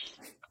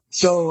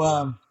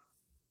 So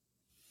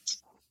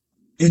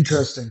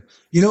interesting,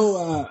 you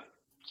know.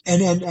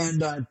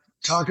 And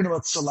talking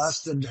about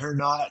Celeste and her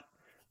not,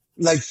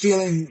 like,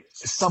 feeling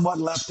somewhat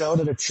left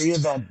out at a tree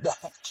event.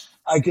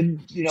 I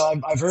can, you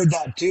know, I've heard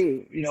that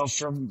too, you know,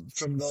 from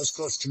those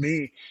close to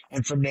me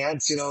and from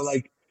Nance, you know,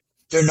 like,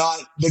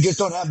 they just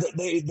don't have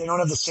they don't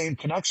have the same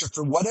connection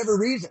for whatever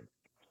reason.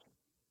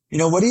 You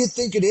know, what do you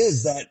think it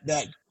is that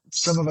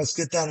some of us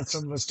get that and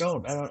some of us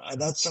don't?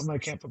 That's something I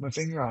can't put my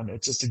finger on.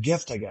 It's just a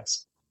gift, I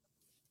guess.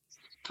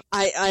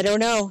 I don't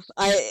know.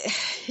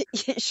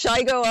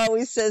 Shigo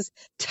always says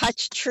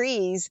touch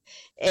trees,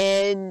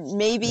 and Yeah.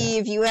 maybe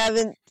if you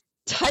haven't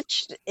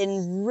touched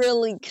and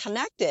really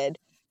connected,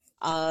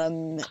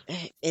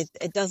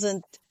 it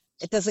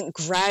doesn't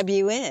grab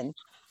you in.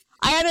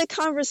 I had a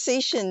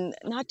conversation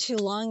not too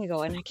long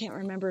ago, and I can't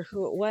remember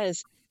who it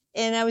was,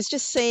 and I was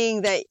just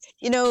saying that,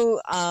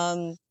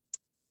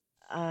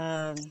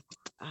 um,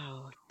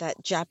 oh,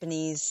 that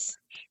Japanese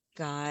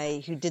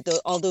guy who did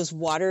all those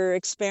water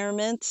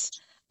experiments.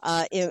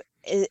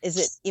 Is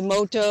it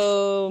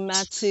Emoto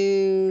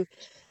Matsu?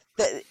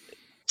 The,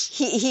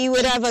 he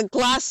would have a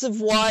glass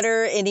of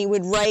water and he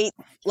would write,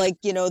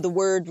 like, the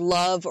word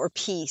love or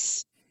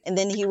peace, and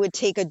then he would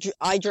take a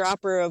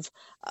eyedropper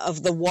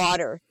of the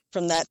water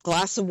from that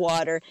glass of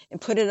water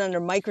and put it under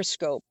a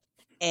microscope,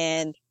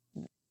 and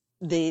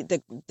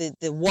the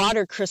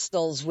water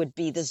crystals would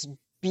be this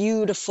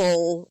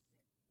beautiful,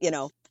 you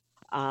know,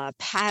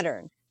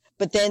 pattern.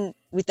 But then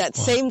with that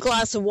Wow. same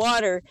glass of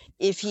water,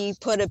 if he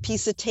put a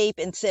piece of tape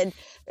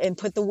and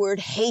put the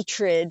word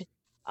hatred,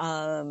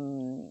 war,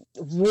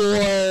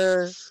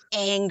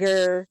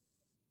 anger,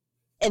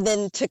 and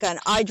then took an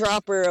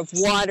eyedropper of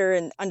water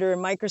and under a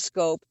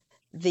microscope,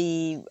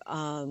 the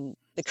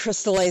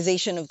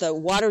crystallization of the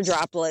water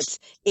droplets,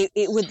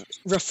 it would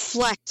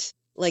reflect,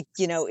 like,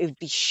 it would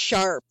be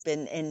sharp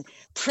and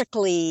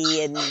prickly.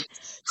 And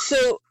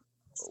so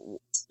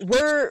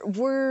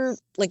we're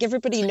like,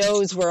 everybody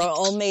knows we're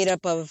all made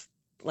up of,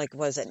 like,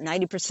 was it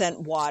 90%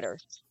 water,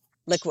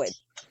 liquid.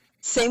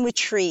 Same with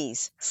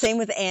trees, same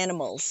with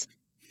animals.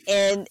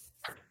 And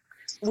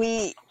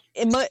we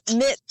emit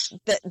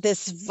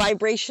this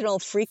vibrational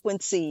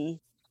frequency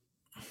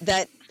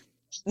that,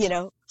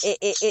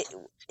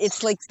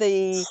 it's like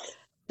the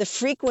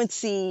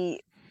frequency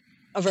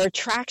of our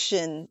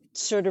attraction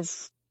sort of,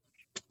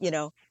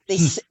 they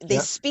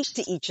Yep. speak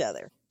to each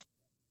other.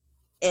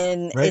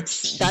 And Right.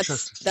 it's that's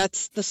Interesting.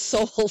 that's the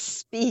soul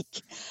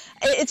speak.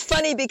 It's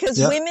funny because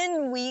Yep.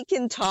 women, we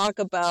can talk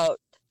about,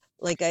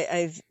 like,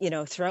 I've,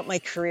 throughout my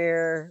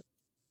career,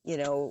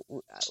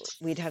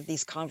 we'd have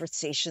these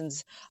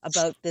conversations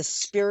about this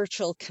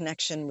spiritual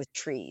connection with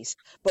trees.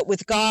 But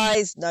with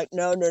guys, like,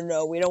 no, no,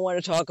 no, we don't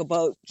want to talk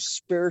about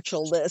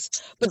spiritual this.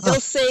 But Huh.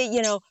 they'll say,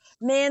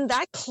 man,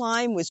 that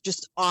climb was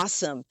just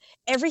awesome.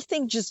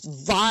 Everything just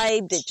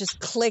vibed. It just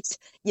clicked.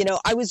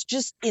 I was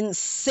just in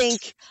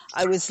sync.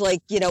 I was,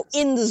 like,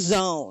 in the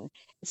zone.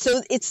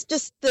 So it's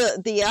just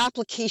the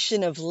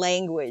application of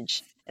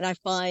language. And I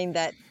find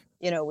that,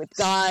 with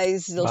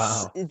guys,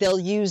 Wow. they'll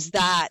use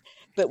that,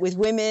 but with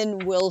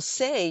women, we'll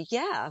say,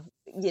 yeah,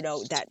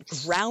 that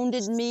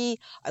grounded me.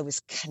 I was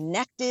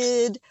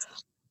connected.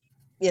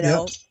 You Yep.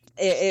 know,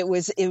 it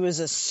was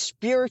a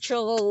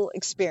spiritual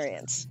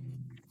experience.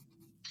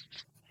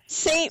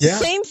 Same Yeah.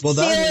 same Well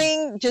done. And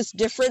feeling, just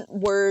different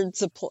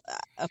words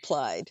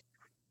applied.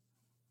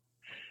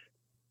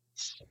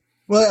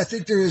 well, I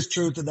think there is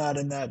truth to that,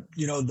 and that,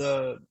 you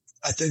know,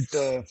 I think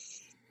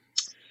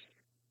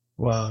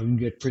well, you can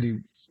get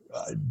pretty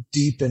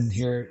deep in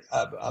here,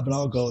 but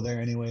I'll go there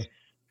anyway.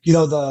 You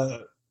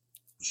know,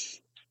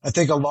 I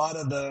think a lot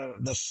of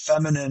the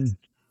feminine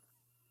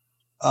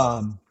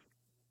um,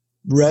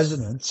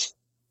 resonance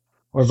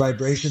or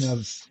vibration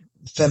of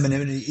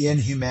femininity in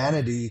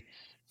humanity,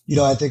 you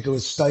know, I think it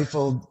was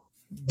stifled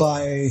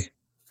by,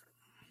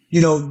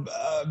 you know,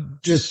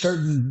 just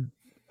certain,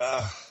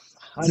 uh,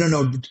 I don't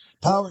know,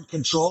 power and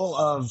control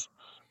of,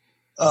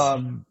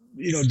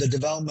 the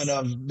development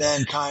of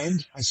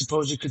mankind, I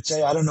suppose you could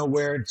say. I don't know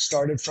where it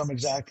started from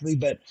exactly,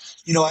 but,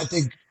 I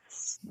think,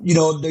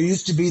 there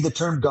used to be the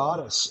term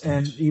goddess,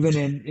 and even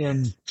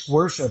in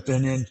worship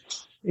and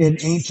in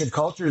ancient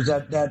cultures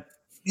that,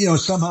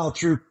 somehow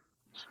through,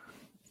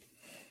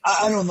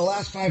 I don't know, in the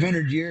last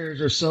 500 years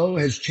or so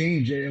has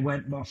changed. It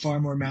went far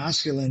more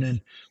masculine,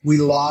 and we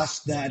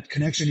lost that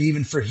connection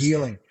even for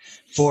healing,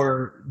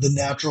 for the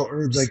natural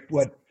herbs, like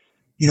what,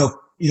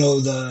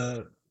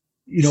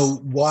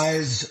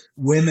 wise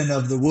women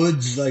of the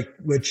woods, like,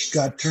 which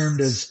got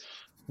termed as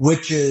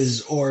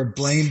witches or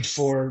blamed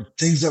for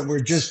things that were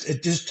it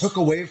just took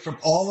away from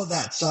all of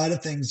that side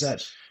of things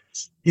that,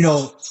 you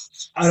know,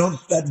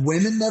 that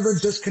women never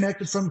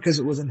disconnected from because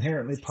it was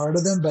inherently part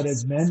of them. But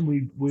as men,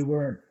 we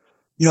weren't,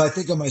 I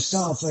think of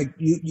myself, like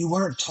you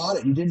weren't taught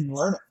it. You didn't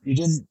learn it.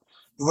 You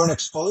weren't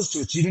exposed to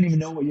it. So you didn't even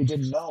know what you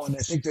didn't know. And I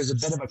think there's a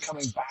bit of a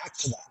coming back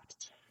to that,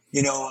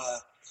 you know,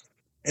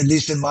 at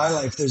least in my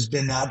life, there's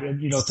been that,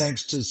 and,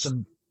 thanks to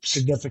some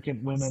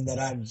significant women that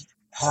I've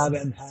had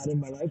and had in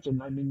my life.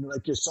 And I mean,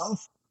 like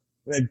yourself,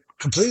 like,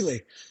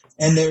 completely.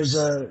 And there's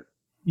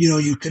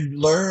you can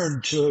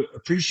learn to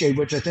appreciate,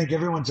 which I think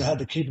everyone's had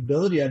the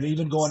capability of,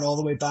 even going all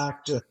the way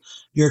back to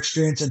your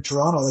experience in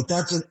Toronto. Like,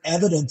 that's an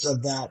evidence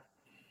of that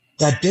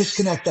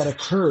disconnect that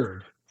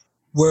occurred,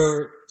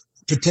 where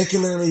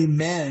particularly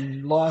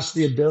men lost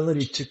the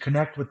ability to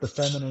connect with the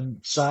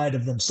feminine side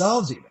of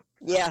themselves even.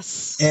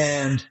 Yes.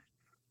 And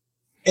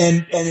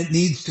it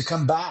needs to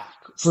come back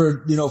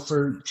for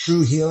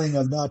true healing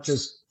of not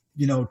just,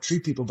 tree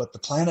people, but the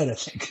planet, I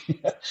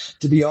think,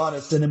 to be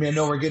honest. And I mean, I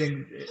know we're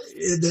getting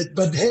it,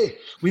 but hey,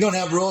 we don't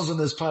have rules on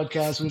this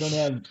podcast. We don't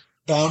have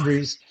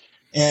boundaries,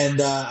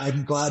 and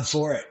I'm glad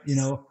for it,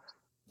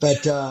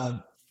 but,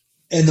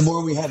 and the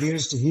more we have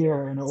ears to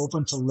hear and are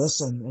open to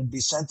listen and be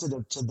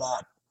sensitive to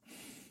that,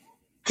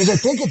 because I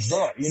think it's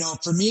there,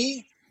 for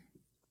me.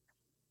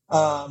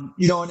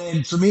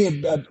 And for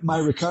me, my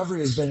recovery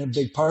has been a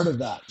big part of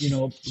that.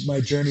 My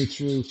journey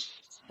through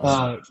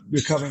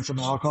recovering from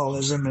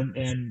alcoholism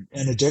and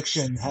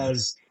addiction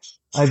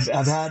I've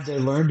had to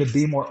learn to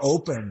be more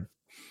open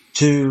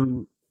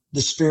to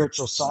the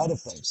spiritual side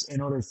of things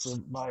in order for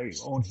my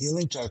own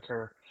healing to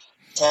occur.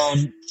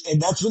 And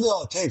that's really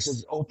all it takes,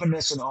 is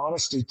openness and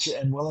honesty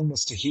and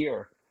willingness to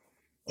hear.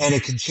 And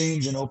it can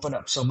change and open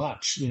up so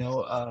much,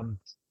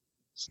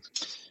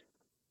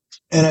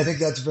 and I think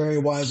that's a very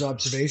wise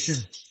observation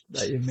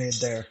that you've made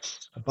there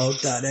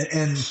about that.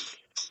 And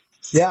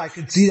yeah, I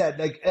could see that.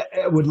 Like,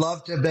 I would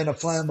love to have been a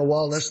fly on the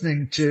wall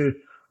listening to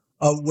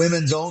a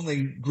women's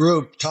only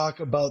group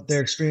talk about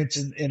their experience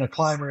in a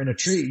climber in a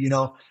tree.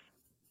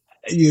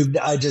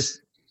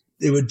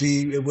 It would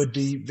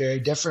be very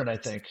different, I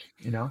think,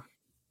 Well,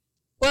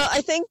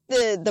 I think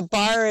the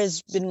bar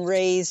has been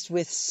raised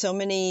with so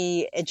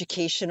many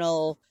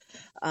educational,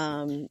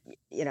 you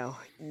know,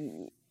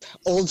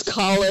 Old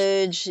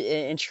College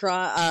in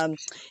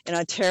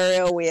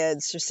Ontario. We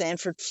had Sir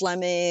Sanford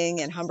Fleming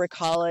and Humber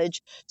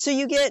College. So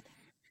you get,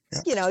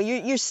 Yeah.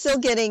 You're still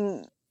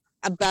getting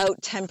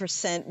about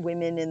 10%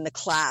 women in the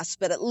class,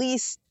 but at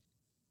least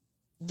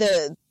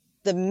the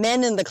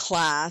men in the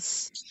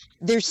class,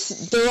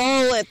 they're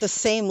all at the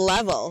same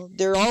level.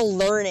 They're all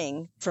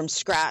learning from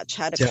scratch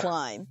how to Yeah.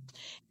 climb.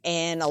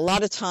 And a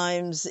lot of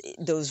times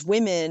those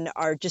women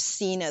are just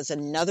seen as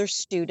another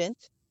student.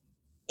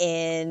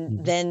 And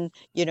Mhm. then,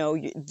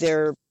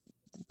 they're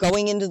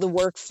going into the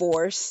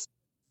workforce,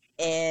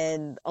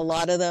 and a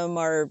lot of them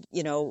are,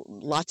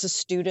 lots of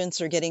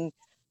students are getting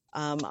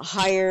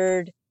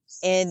hired,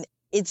 and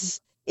it's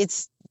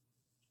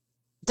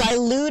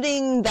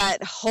diluting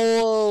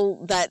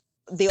the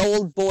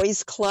old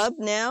boys club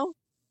now.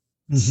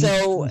 Hmm.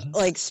 So, Hmm.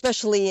 like,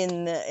 especially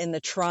in the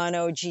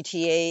Toronto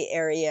GTA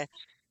area,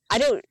 I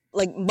don't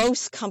like,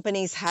 most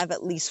companies have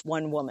at least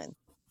one woman.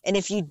 And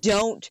if you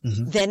don't,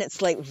 Hmm. then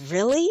it's like,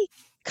 really?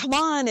 Come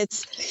on,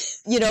 it's,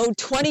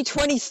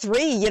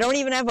 2023. You don't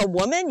even have a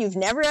woman? You've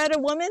never had a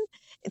woman?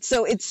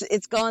 So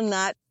it's gone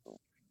that,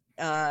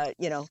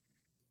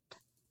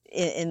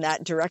 in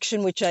that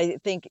direction, which I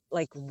think,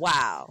 like,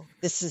 wow,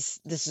 this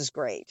is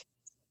great.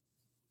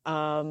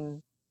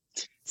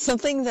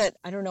 Something that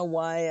I don't know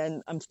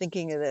why I'm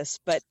thinking of this,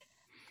 but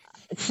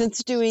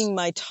since doing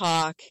my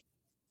talk,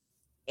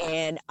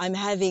 and I'm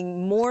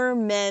having more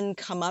men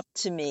come up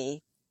to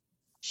me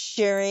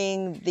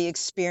sharing the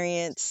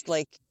experience,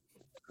 like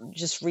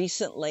just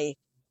recently,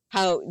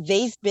 how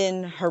they've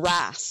been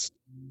harassed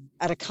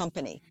at a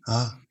company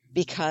Ah,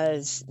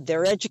 because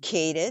they're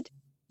educated,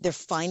 they're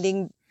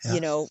finding,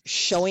 yeah.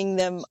 showing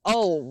them,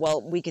 oh,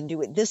 well, we can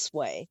do it this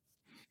way.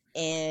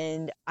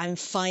 And I'm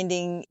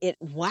finding it,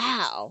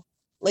 wow.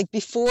 Like,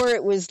 before,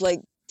 it was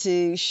like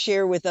to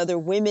share with other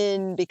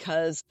women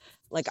because,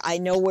 like, I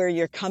know where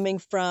you're coming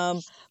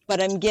from,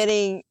 but I'm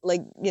getting,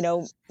 like,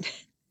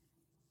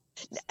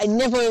 I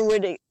never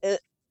would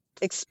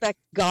expect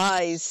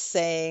guys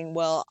saying,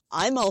 well,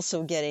 I'm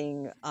also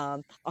getting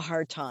a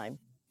hard time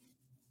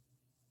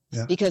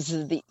Yeah. because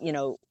of the,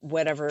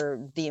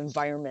 whatever the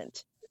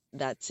environment.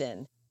 that's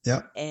in.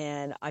 Yeah,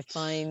 And I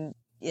find,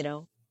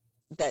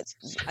 that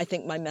I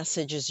think my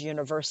message is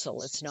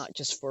universal. It's not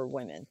just for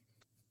women.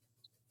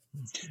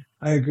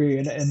 I agree.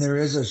 And there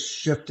is a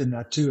shift in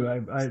that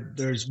too.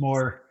 There's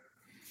more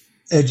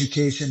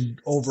education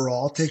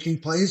overall taking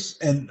place.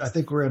 And I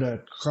think we're at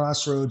a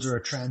crossroads or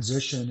a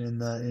transition in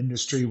the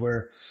industry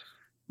where,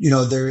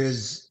 there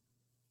is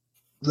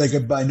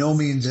like by no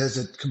means has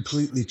it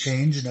completely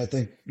changed. And I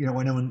think,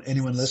 when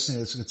anyone listening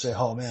to this could say,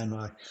 oh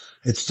man,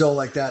 it's still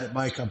like that at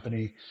my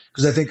company.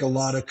 Cause I think a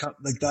lot of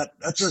like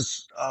that's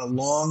just a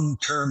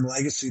long-term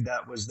legacy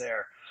that was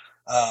there.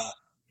 Uh,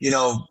 you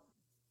know,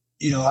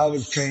 I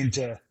was trained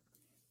to,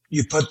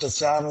 you put the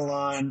saddle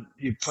on,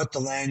 you put the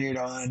lanyard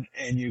on,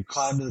 and you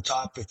climb to the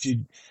top.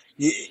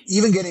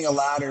 Even getting a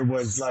ladder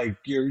was like,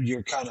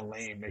 you're kind of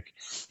lame. Like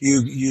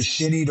you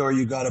shinnied or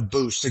you got a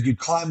boost. Like you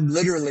climb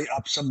literally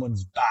up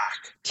someone's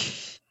back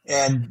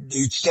and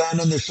you'd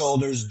stand on their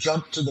shoulders,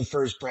 jump to the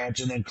first branch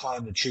and then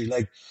climb the tree.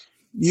 Like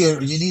you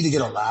need to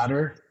get a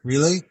ladder,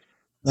 really.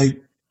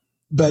 Like,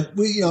 but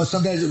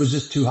sometimes it was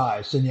just too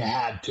high. So then you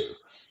had to,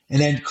 and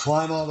then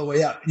climb all the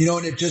way up,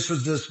 and it just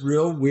was this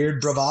real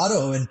weird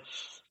bravado. And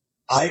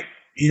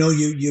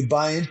you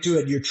buy into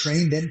it, you're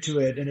trained into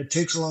it, and it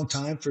takes a long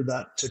time for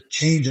that to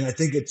change. And I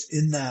think it's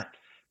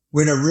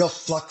we're in a real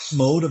flux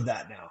mode of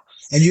that now.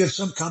 And you have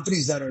some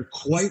companies that are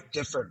quite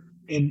different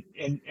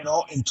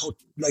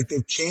like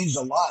they've changed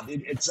a lot.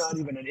 It's not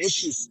even an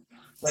issue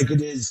like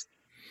it is.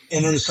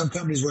 And there's some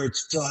companies where it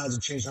still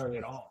hasn't changed hardly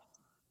at all,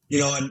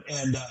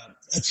 and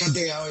that's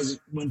something I always,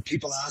 when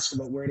people ask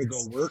about where to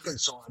go work and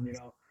so on,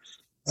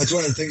 that's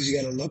one of the things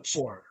you got to look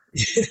for,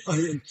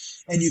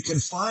 and you can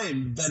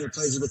find better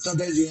places, but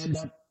sometimes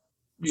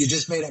you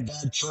just made a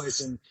bad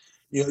choice, and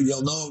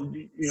you'll know,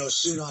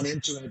 soon on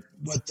into it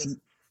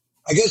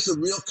I guess the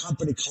real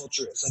company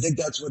culture is. I think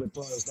that's what it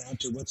boils down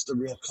to. What's the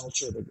real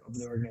culture of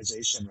the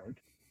organization, right?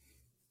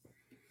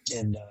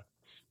 And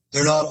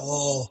they're not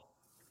all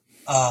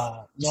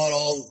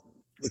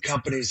the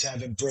companies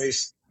have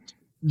embraced,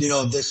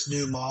 this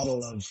new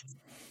model of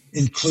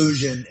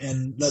inclusion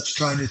and let's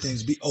try new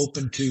things, be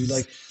open to,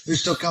 like,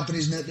 there's still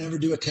companies that never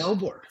do a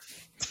tailboard.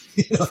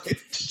 They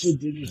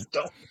just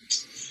don't.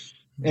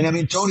 And I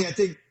mean, Tony, I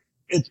think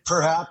it's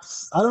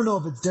perhaps, I don't know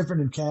if it's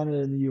different in Canada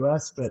and the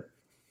US, but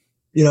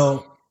I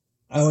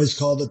always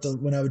called it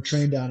when I would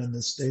train down in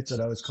the States, I'd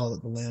always call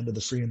it the land of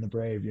the free and the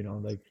brave,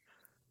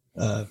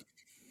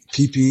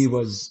 PPE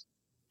was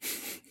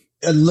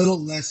a little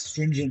less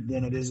stringent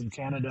than it is in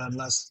Canada and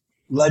less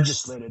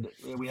legislated.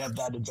 We have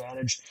that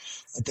advantage,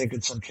 I think,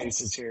 in some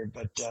cases here.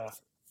 But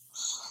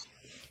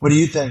what do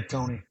you think,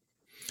 Tony?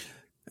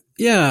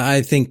 Yeah,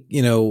 I think,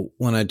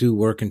 when I do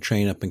work and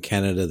train up in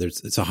Canada,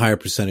 it's a higher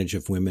percentage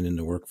of women in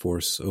the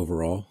workforce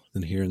overall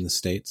than here in the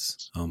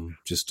States,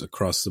 just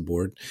across the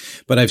board.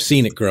 But I've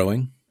seen it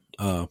growing,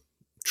 almost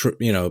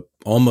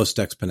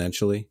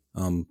exponentially.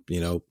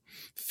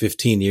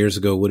 15 years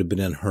ago would have been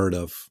unheard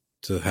of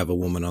to have a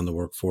woman on the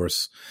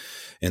workforce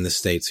in the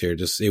States here.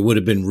 It would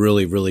have been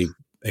really, really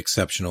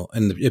exceptional.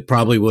 And it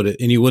probably would have,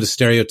 and you would have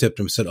stereotyped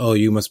them and said, oh,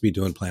 you must be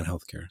doing plant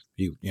healthcare.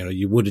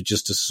 You would have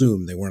just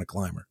assumed they weren't a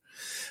climber.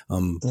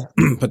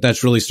 But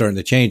that's really starting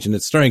to change, and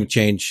it's starting to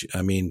change.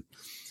 I mean,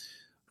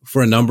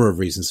 for a number of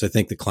reasons. I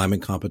think the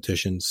climate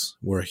competitions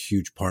were a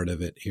huge part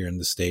of it here in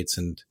the States.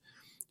 And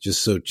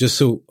just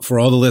so for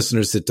all the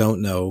listeners that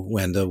don't know,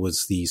 Wenda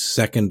was the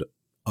second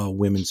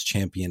women's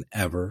champion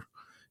ever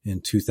in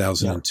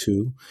 2002.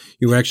 Yeah.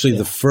 You were actually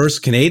the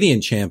first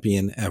Canadian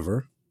champion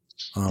ever.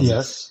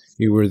 Yes.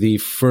 You were the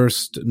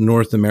first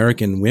North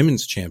American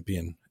women's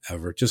champion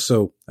ever. I just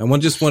want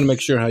to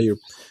make sure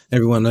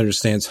everyone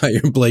understands how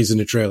you're blazing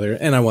a trail here.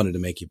 And I wanted to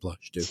make you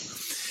blush too.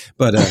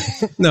 But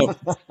no,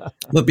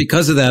 but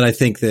because of that, I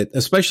think that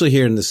especially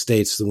here in the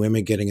States, the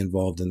women getting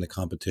involved in the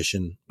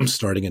competition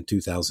starting in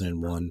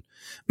 2001,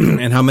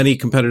 and how many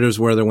competitors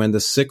were there,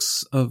 Wenda?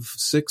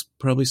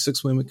 Probably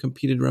six women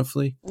competed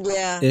roughly.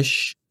 Yeah.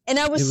 Ish. And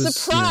I was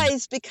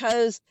surprised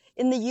because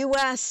in the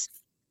US,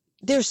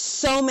 there's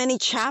so many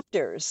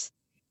chapters.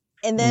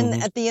 And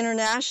then at the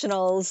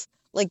internationals,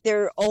 like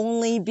there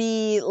only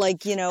be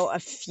a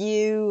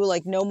few,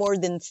 like no more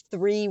than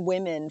 3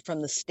 women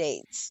from the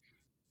States.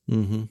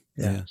 Mm-hmm.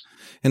 Yeah.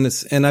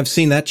 And I've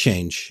seen that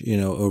change,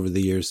 over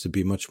the years to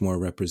be much more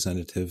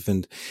representative.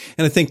 And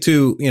I think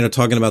too,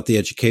 talking about the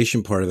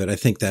education part of it, I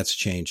think that's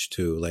changed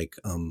too. Like,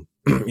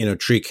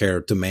 tree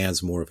care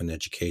demands more of an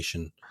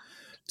education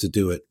to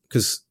do it.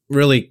 'Cause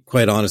really,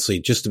 quite honestly,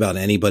 just about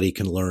anybody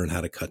can learn how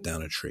to cut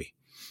down a tree.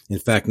 In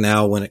fact,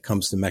 now when it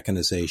comes to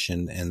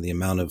mechanization and the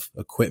amount of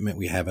equipment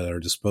we have at our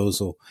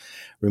disposal,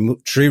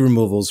 tree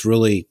removal is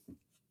really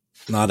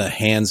not a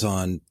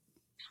hands-on,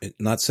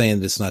 not saying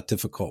that it's not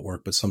difficult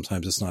work, but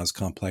sometimes it's not as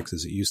complex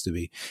as it used to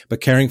be.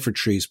 But caring for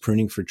trees,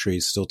 pruning for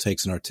trees still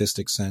takes an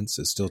artistic sense.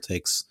 It still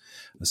takes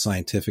a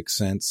scientific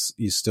sense.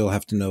 You still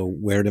have to know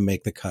where to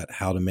make the cut,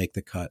 how to make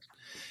the cut.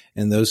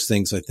 And those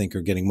things I think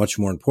are getting much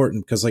more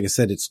important because, like I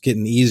said, it's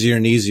getting easier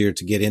and easier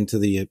to get into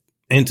the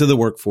into the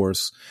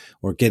workforce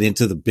or get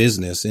into the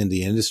business, in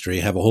the industry,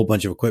 have a whole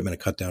bunch of equipment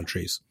to cut down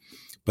trees.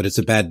 But it's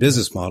a bad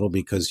business model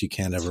because you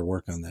can't ever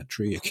work on that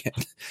tree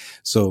again.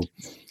 So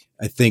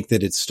I think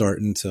that it's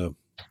starting to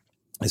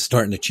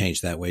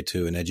change that way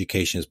too. And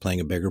education is playing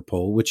a bigger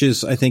role, which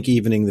is, I think,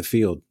 evening the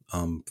field,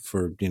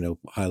 for,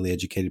 highly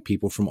educated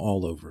people from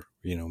all over,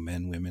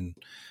 men, women,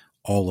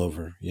 all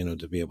over,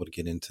 to be able to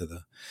get into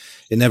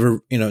it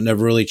never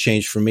really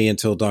changed for me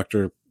until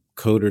Dr.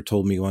 Coder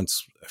told me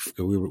once,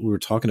 we were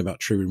talking about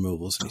tree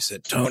removals, and he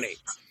said, Tony,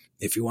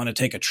 if you want to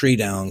take a tree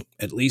down,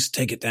 at least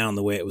take it down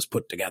the way it was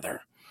put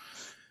together.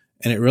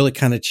 And it really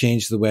kind of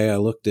changed the way I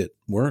looked at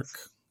work.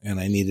 And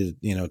I needed,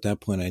 at that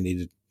point, I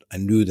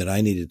knew that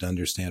I needed to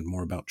understand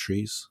more about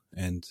trees,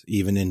 and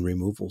even in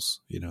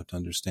removals, to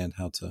understand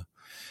how to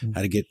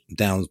get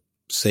down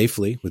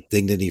safely with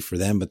dignity for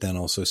them, but then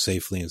also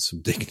safely and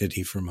some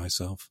dignity for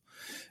myself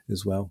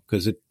as well.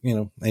 Cause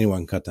anyone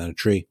can cut down a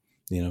tree,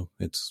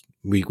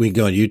 we can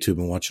go on YouTube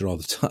and watch it all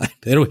the time.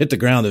 It'll hit the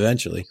ground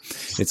eventually.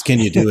 It's, can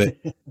you do it?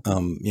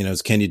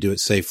 Can you do it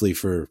safely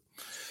for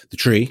the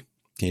tree?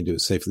 Can you do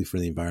it safely for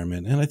the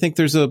environment? And I think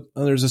there's a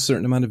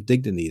certain amount of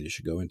dignity that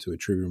should go into a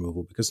tree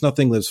removal, because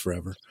nothing lives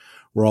forever.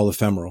 We're all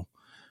ephemeral,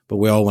 but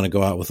we all want to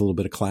go out with a little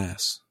bit of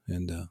class.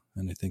 And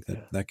I think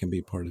that can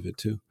be part of it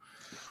too.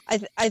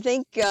 I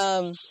think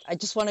I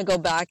just want to go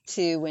back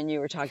to when you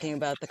were talking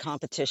about the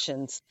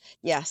competitions.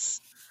 Yes,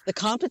 the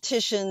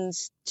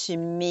competitions to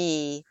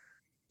me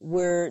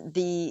were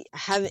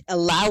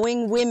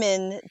allowing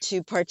women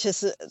to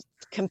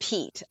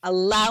compete,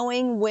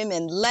 letting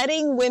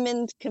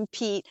women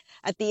compete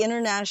at the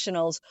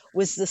internationals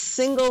was the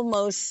single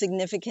most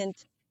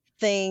significant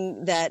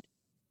thing that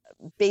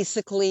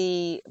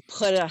basically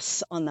put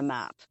us on the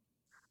map.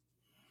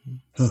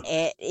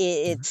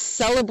 It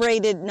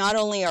celebrated not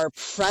only our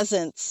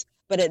presence,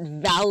 but it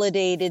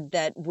validated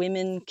that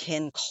women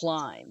can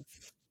climb,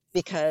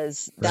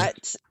 because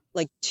that's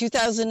like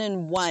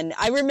 2001.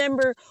 I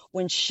remember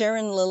when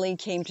Sharon Lilly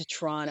came to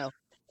Toronto,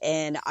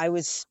 and I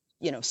was,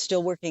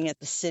 still working at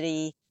the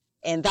city,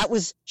 and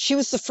she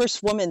was the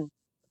first woman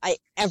I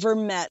ever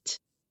met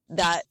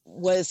that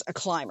was a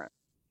climber.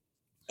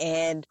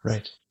 And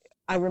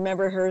I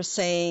remember her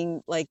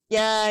saying, like,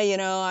 yeah,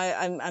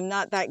 I'm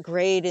not that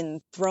great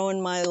in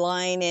throwing my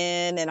line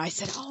in. And I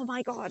said, oh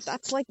my God,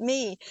 that's like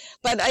me.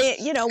 But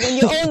when you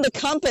own the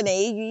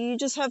company, you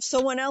just have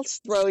someone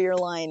else throw your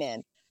line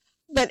in.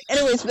 But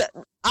anyways,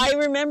 I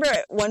remember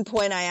at one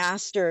point I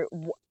asked her,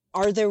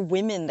 are there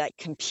women that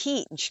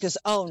compete? And she goes,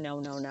 oh,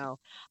 no.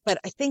 But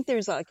I think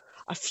there's like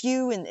a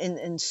few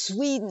in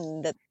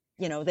Sweden that,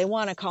 they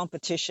want a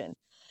competition.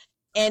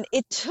 And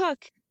it took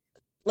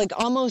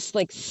almost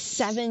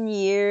 7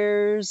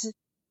 years,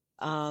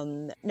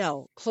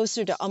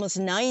 closer to almost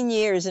 9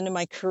 years into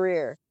my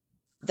career,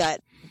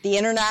 that the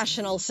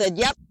international said,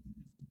 yep,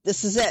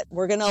 this is it.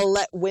 We're going to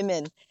let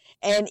women.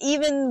 And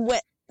even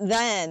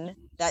then,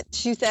 that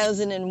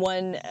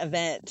 2001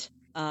 event,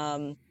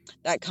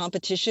 that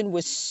competition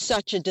was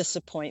such a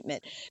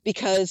disappointment,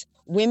 because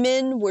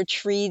women were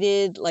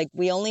treated like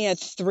we only had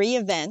 3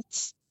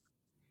 events.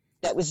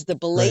 That was the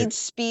Belayed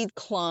Speed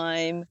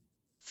Climb,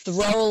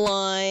 throw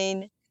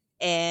line,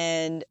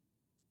 and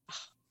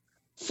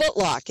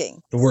footlocking.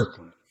 The work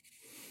line.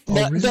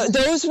 Really?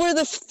 Those were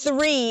the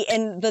 3,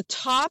 and the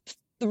top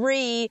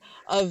 3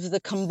 of the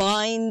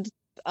combined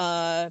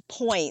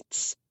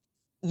points,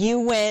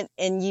 you went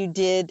and you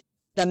did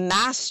the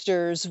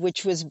Masters,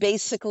 which was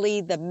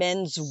basically the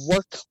men's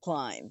work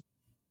climb.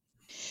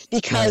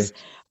 Because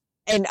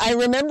and I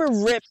remember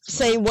Rip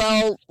saying,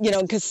 well,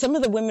 because some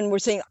of the women were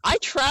saying, I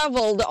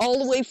traveled all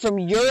the way from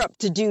Europe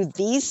to do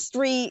these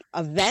 3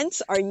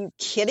 events. Are you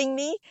kidding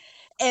me?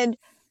 And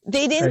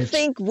they didn't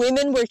think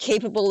women were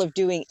capable of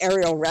doing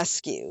aerial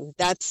rescue.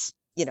 That's,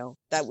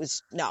 that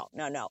was no.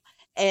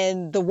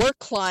 And the work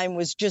climb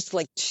was just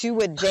too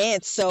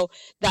advanced. So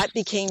that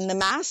became the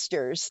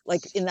Masters,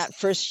 in that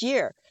first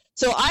year.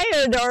 So I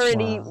had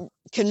already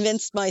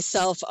convinced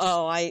myself,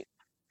 I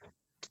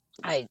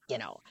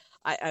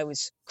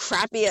was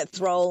crappy at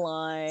throw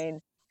line.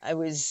 I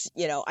was,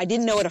 I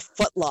didn't know what a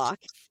footlock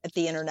at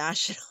the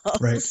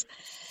internationals.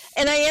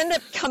 And I ended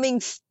up coming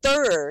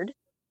 3rd.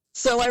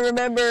 So I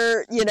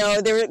remember,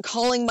 they were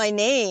calling my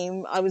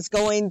name. I was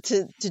going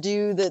to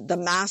do the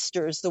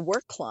Masters, the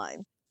work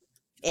climb.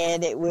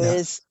 And it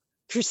was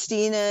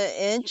Christine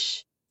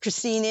Inch,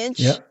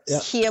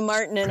 Kia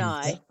Martin, and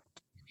I.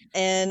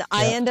 And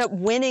I ended up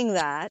winning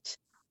that.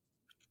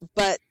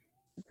 But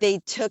they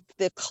took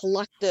the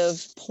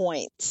collective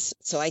points,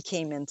 so I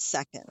came in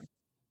 2nd.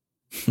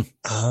 You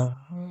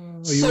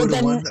would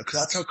have won.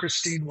 That's how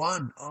Christine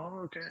won.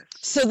 Oh, okay.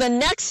 So the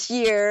next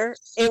year,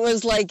 it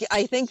was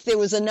I think there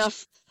was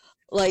enough,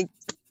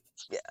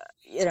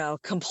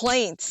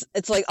 complaints.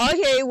 It's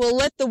okay, we'll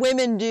let the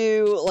women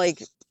do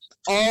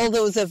all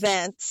those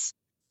events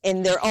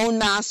in their own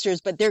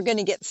Masters, but they're going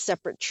to get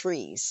separate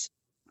trees.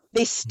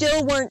 They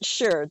still weren't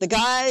sure. The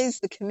guys,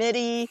 the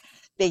committee,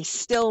 they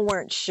still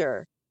weren't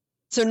sure.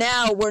 So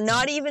now we're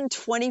not even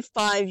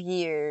 25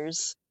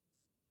 years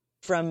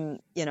from,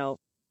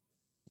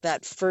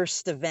 that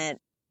first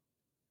event,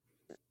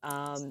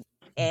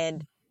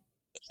 and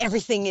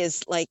everything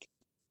is like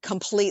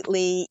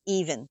completely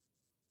even.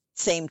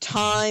 Same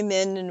time,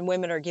 men and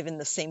women are given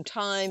the same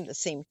time, the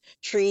same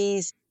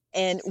trees,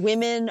 and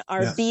women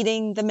are Yeah.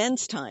 beating the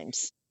men's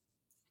times.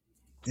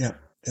 Yeah.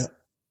 Yeah.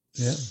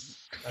 Yeah.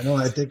 I know.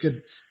 I think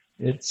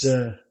it's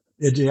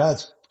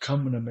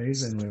come an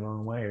amazingly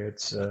long way.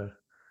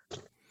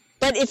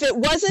 But if it you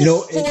wasn't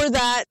know, for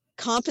that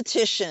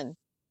competition,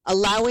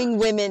 allowing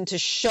women to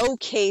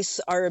showcase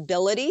our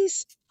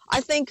abilities,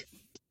 I think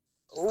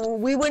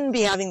we wouldn't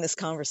be having this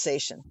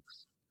conversation.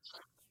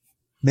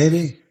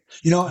 maybe,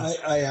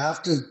 I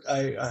have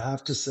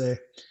to say,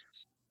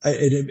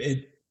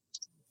 I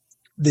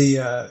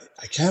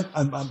can't,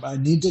 I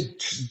need to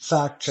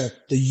fact check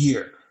the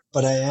year,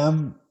 but I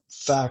am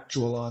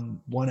factual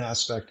on one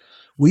aspect.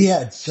 We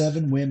had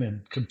 7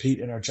 women compete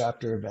in our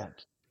chapter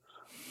event.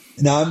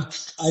 Now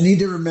I need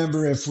to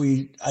remember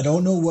I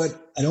don't know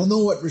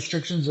what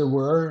restrictions there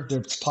were.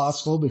 It's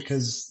possible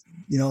because,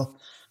 the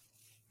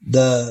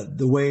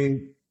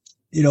way,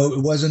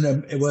 wasn't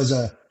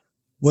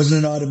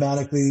an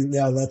automatically,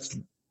 yeah, let's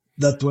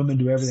let the women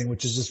do everything,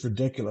 which is just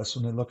ridiculous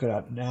when I look at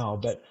it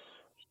now.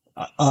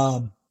 Uh,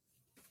 um,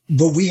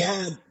 but we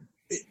had,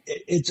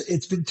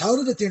 it's been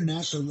touted at the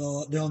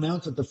international, they'll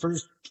announce that the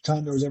first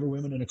time there was ever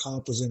women in a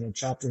comp was in a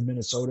chapter in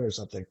Minnesota or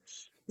something.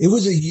 It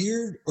was a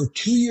year or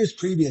 2 years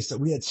previous that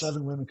we had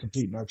 7 women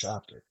compete in our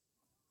chapter.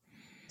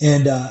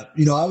 And,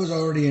 I was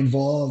already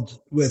involved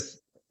with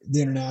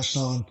the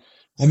international. And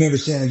I remember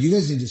saying, like, you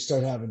guys need to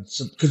start having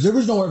some, cause there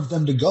was nowhere for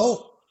them to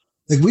go.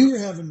 Like we were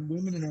having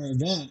women in our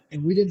event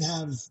and we didn't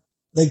have,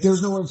 like, there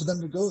was nowhere for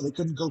them to go. They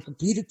couldn't go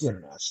compete at the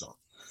international,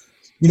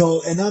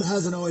 and that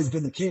hasn't always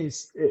been the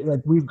case.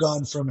 Like we've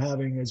gone from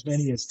having as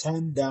many as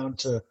 10 down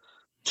to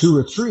 2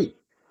 or 3.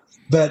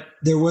 But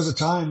there was a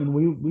time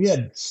when we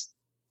had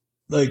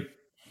like,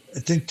 I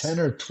think 10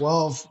 or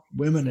 12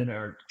 women in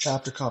our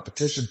chapter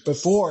competition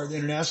before the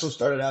international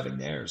started having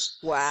theirs.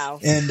 Wow.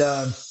 And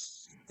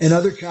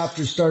other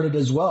chapters started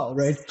as well,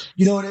 right?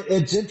 And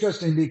it's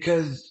interesting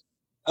because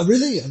I'd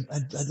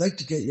like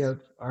to get you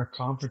our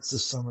conference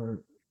this summer,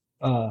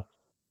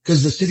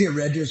 because the city of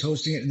Red Deer is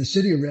hosting it. And the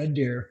city of Red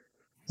Deer,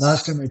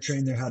 last time I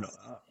trained there, had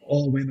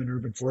all women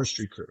urban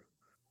forestry crew.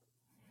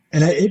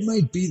 And it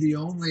might be the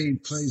only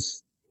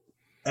place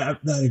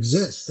that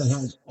exists that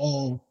has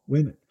all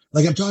women.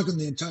 Like I'm talking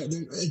it's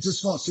a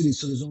small city,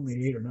 so there's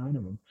only 8 or 9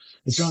 of them.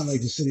 It's not like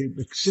the city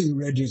of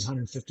Red Deer is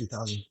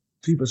 150,000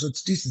 people, so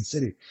it's a decent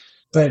city.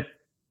 But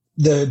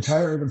the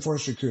entire urban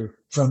forestry crew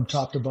from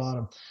top to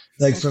bottom,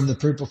 like from the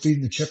people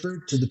feeding the chipper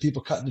to the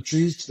people cutting the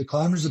trees to the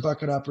climbers, the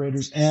bucket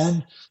operators,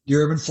 and the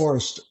urban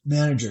forest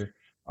manager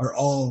are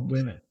all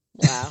women.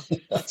 Wow.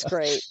 That's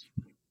great.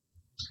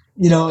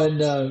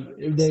 And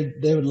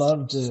they would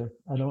love to.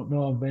 I don't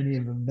know if any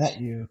of them met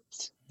you.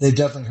 They've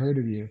definitely heard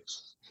of you.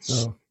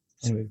 So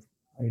anyway,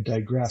 I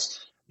digress.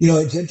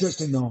 It's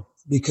interesting though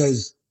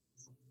because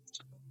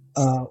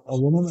a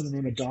woman by the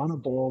name of Donna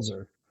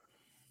Bolzer,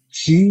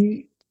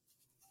 she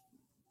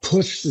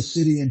pushed the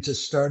city into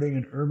starting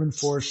an urban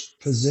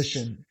forest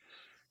position.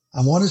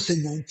 I want to say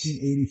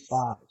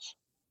 1985.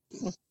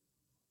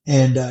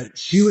 And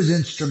she was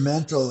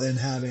instrumental in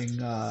having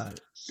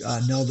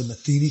Nelda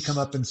Matheny come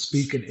up and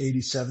speak in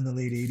 '87, the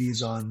late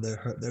 '80s, on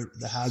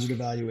the hazard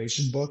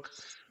evaluation book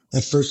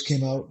that first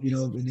came out,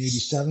 in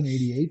 '87,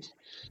 '88.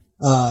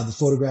 The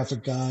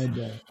photographic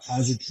guide,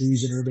 hazard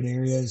trees in urban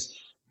areas,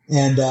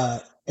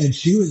 and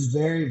she was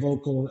very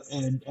vocal.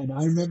 And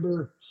I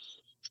remember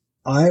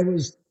I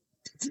was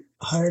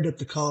hired at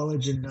the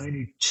college in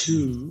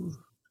 '92,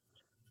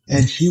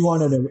 and she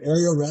wanted an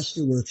aerial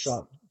rescue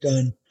workshop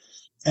done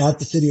at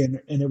the city, and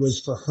it was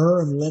for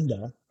her and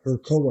Linda, her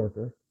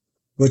coworker,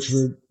 which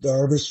were the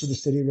arborists for the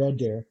city of Red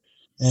Deer,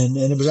 and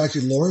it was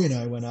actually Lori and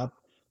I went up,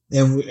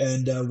 and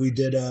we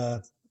did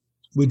a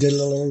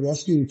little air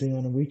rescue thing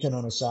on a weekend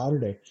on a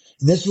Saturday,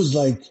 and this was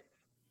like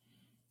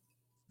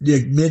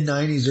the mid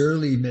 '90s,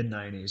 early mid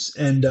 '90s,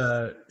 and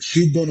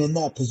she'd been in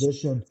that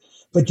position,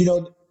 but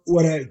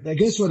what I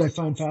guess what I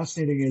find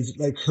fascinating is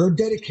like her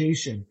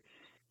dedication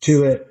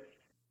to it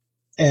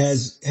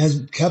has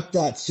kept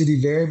that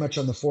city very much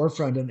on the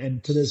forefront.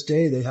 And to this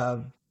day,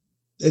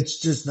 it's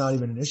just not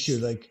even an issue.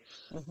 Like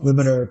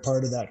women are a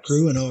part of that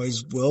crew and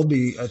always will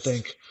be, I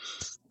think.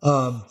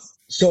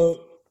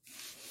 So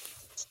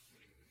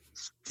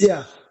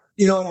yeah,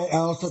 and I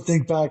also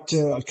think back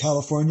to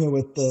California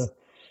with the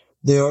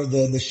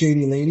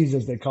Shady Ladies,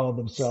 as they call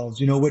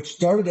themselves, which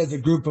started as a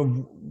group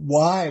of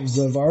wives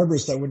of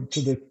arborists that went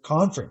to the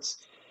conference.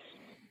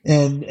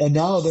 And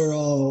now they're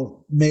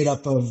all made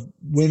up of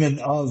women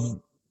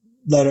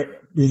that are,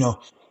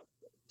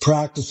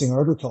 practicing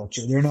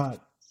arboriculture. They're not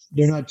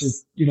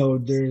just, it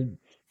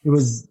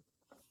was,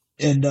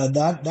 and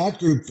that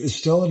group is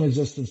still in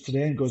existence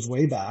today and goes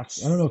way back.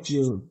 I don't know if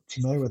you're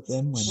familiar with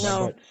them, Wenda,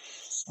 No. but,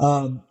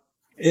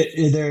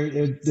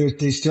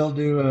 they still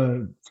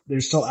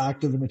they're still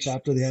active in the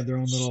chapter. They have their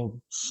own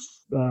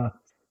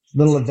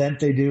little event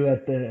they do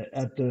at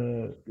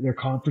their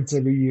conference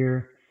every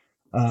year.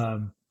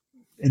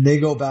 and they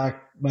go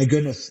back, my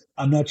goodness,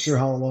 I'm not sure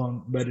how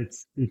long, but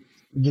it's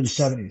into the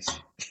 70s.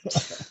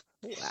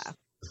 Wow.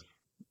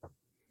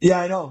 Yeah,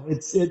 I know.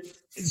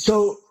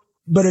 So,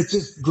 but it's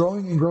just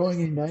growing and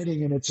growing and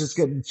igniting, and it's just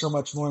getting so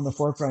much more in the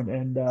forefront.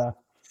 And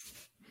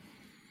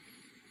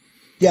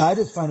yeah, I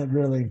just find it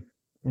really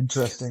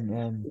interesting,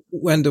 and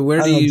Wenda,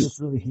 where I do don't know, you just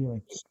really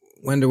healing.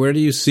 Wenda, where do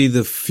you see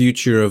the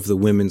future of the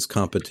women's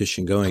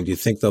competition going? Do you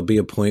think there'll be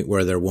a point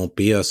where there won't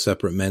be a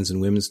separate men's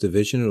and women's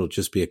division? It'll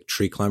just be a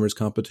tree climbers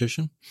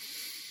competition?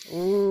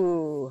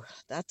 Ooh,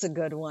 that's a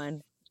good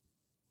one.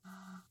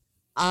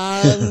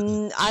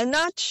 I'm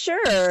not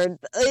sure.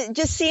 It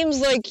just seems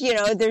like,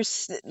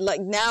 there's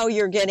like now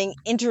you're getting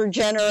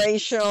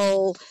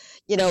intergenerational,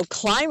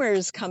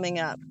 climbers coming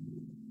up.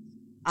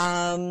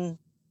 Um,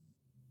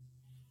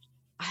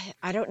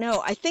 I don't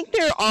know. I think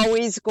there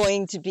always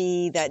going to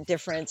be that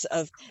difference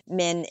of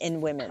men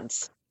and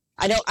women's.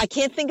 I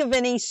can't think of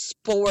any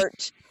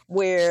sport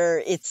where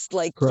it's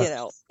like,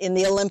 Correct. in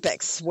the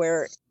Olympics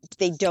where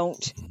they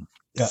don't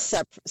Yeah.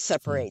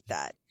 separate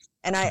that.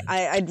 And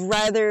I'd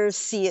rather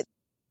see it,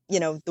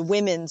 the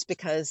women's,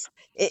 because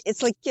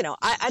it's like,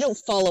 I don't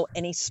follow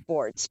any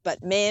sports,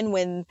 but man,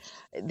 when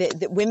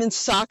the women's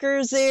soccer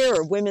is there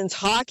or women's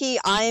hockey,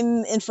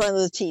 I'm in front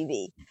of the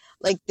TV.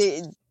 Like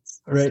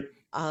Right.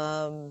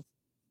 I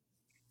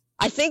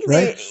think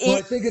Right. Well,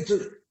 I think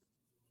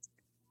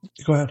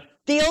go ahead.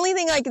 the only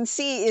thing I can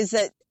see is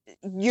that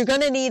you're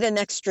going to need an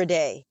extra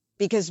day,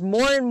 because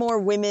more and more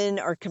women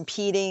are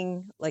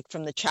competing, like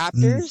from the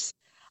chapters.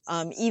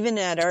 Even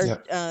at our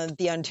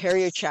the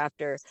Ontario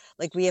chapter,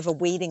 like we have a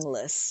waiting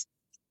list,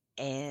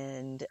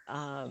 and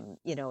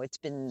it's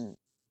been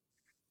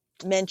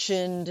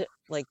mentioned,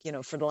 like,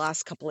 for the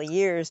last couple of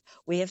years,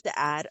 we have to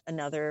add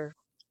another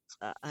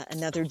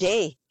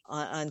day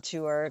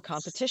onto our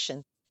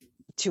competition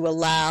to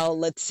allow,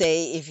 let's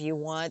say, if you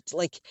want,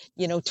 like,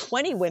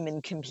 20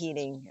 women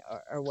competing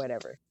or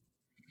whatever.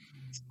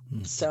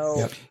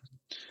 So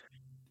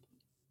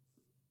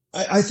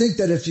I think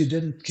that if you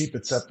didn't keep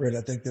it separate,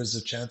 I think there's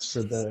a chance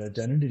for the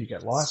identity to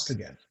get lost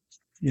again.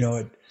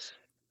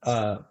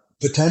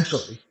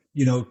 Potentially,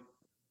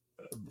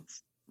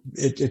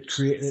 it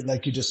created,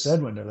 like you just said,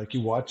 Wenda, like you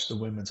watch the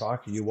women's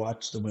hockey, you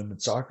watch the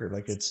women's soccer,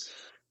 like it's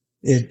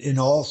in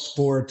all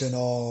sport and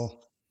all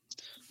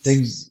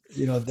things,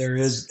 there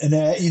is, and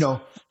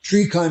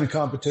tree climbing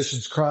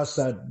competitions cross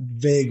that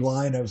vague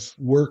line of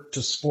work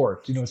to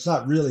sport. It's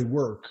not really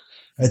work.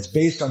 It's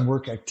based on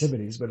work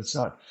activities, but it's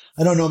not.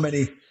 I don't know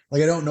many.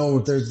 Like, I don't know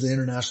if there's the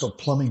international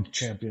plumbing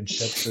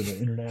championships or the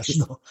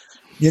international,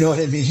 you know what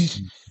I mean?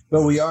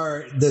 But we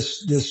are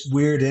this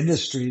weird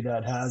industry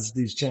that has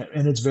these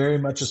and it's very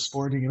much a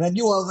sporting event.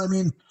 I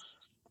mean,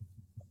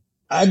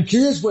 I'm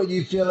curious what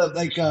you feel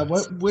like.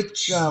 What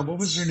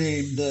was her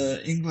name?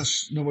 The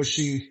English? No, was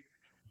she?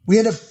 We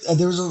had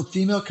there was a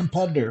female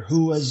competitor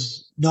who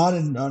was not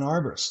an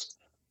arborist,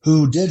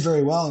 who did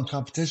very well in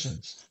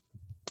competitions.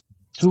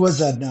 Who was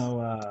that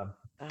now?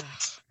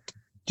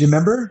 Do you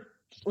remember?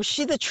 was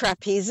she the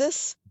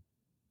trapezist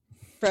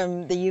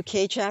from the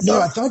UK chapter?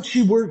 No, I thought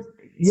she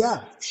worked.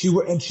 Yeah, she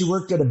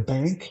worked at a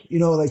bank.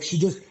 Like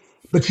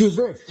but she was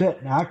very fit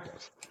and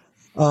active.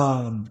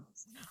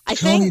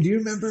 Tony, do you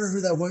remember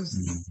who that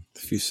was?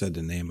 If you said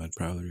the name, I'd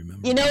probably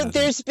remember.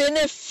 There's been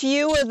a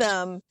few of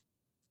them,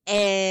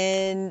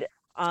 and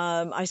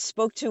I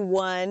spoke to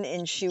one,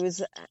 and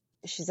she's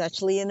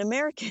actually an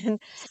American.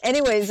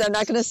 Anyways, I'm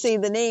not going to say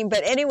the name,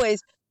 but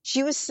anyways,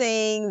 she was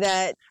saying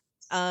that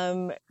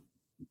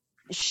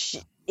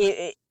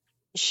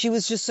she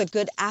was just a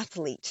good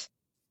athlete,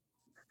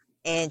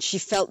 and she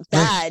felt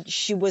bad.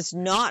 She was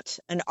not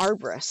an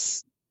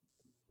arborist,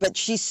 but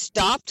she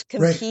stopped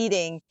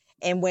competing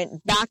and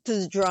went back to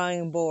the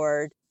drawing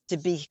board to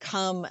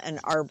become an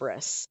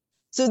arborist.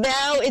 So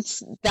now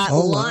it's that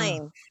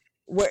line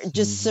where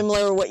just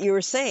similar to what you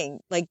were saying.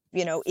 Like,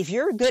 if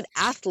you're a good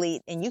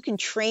athlete and you can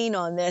train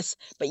on this,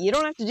 but you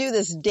don't have to do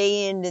this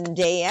day in and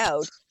day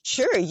out,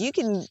 sure, you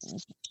can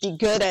be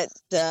good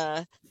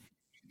at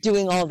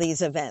doing all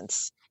these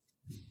events.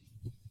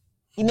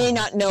 You may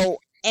not know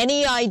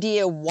any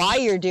idea why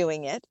you're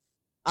doing it,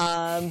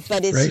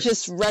 but it's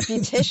just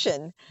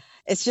repetition.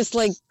 It's just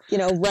like,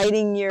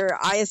 writing your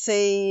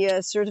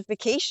ISA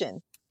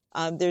certification.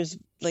 There's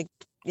like,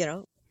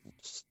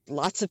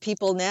 lots of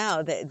people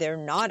now that they're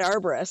not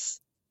arborists,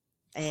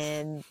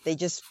 and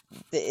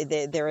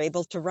they're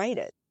able to write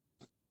it.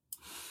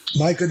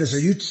 My goodness, are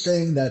you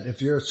saying that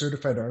if you're a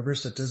certified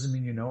arborist, that doesn't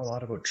mean you know a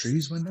lot about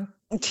trees, Wenda?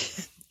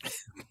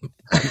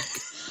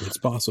 It's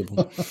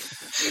possible.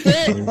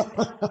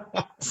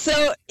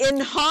 So in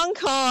Hong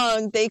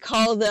Kong, they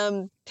call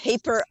them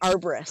paper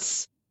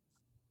arborists.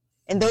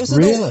 And those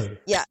are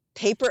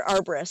paper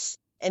arborists.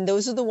 And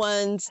those are the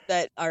ones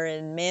that are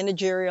in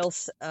managerial,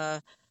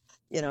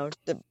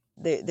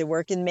 they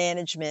work in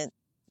management.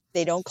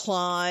 They don't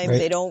climb.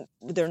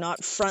 They're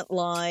not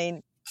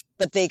frontline,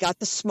 but they got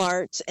the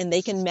smarts, and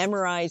they can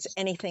memorize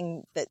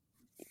anything that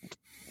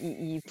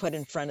you put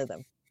in front of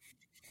them.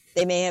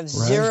 They may have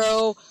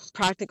zero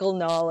practical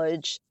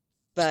knowledge,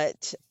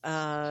 but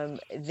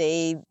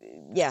they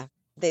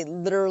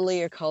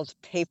literally are called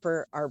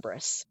paper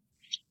arborists.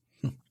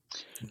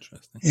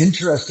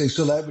 Interesting.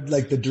 So that would,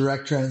 like, the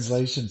direct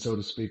translation, so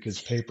to speak, is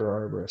paper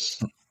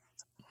arborist.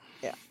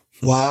 Yeah.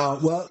 Wow.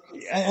 Well,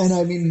 and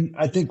I mean,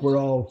 I think we're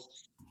all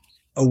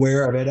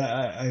aware of it.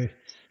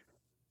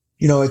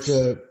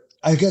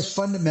 I guess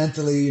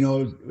fundamentally,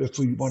 if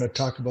we want to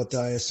talk about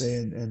the ISA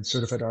and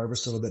certified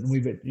arborist a little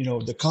bit,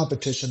 and the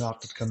competition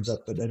often comes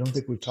up, but I don't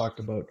think we've talked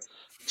about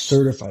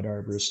certified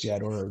arborist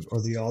yet, or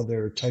the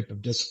other type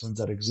of disciplines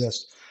that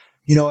exist.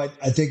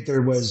 I think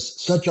there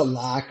was such a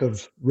lack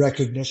of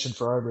recognition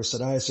for arborists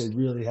that ISA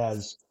really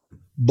has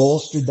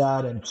bolstered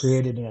that and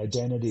created an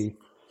identity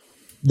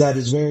that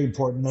is very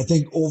important. I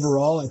think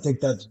overall, I think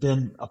that's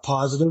been a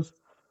positive.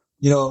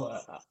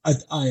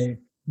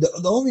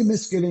 The only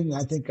misgiving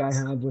I think I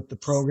have with the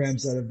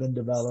programs that have been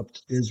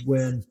developed is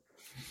when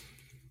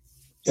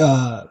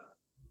uh,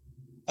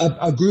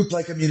 a group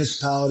like a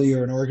municipality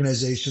or an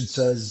organization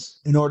says,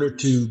 in order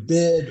to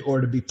bid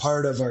or to be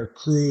part of our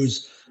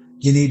crews,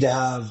 you need to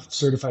have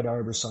certified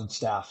arborists on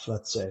staff,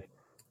 let's say.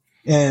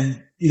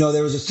 And,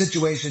 there was a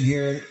situation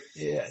here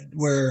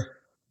where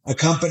a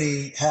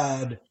company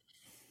had,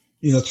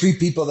 three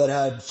people that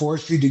had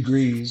forestry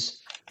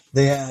degrees.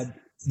 The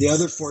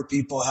other four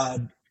people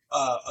had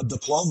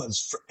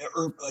diplomas,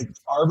 or like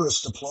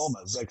arborist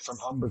diplomas, like from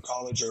Humber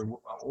College or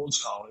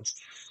Olds College,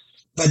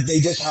 but they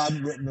just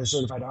hadn't written their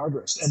certified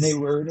arborist, and they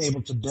weren't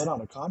able to bid on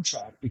a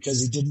contract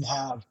because they didn't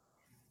have.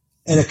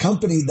 And a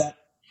company that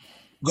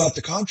got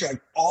the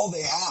contract, all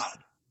they had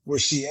were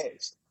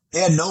CAs. They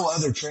had no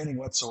other training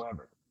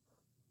whatsoever,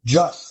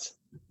 just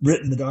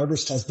written the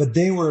arborist test, but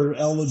they were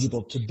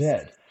eligible to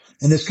bid.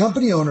 And this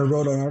company owner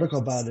wrote an article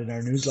about it in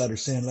our newsletter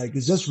saying, like,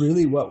 is this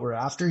really what we're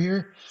after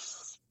here?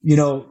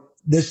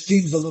 This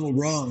seems a little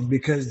wrong,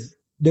 because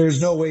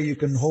there's no way you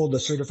can hold a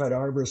certified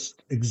arborist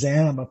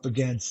exam up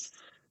against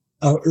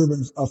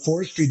a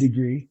forestry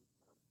degree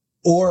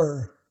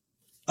or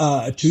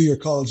a 2-year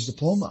college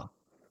diploma.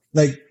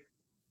 Like,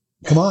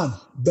 come on.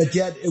 But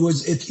yet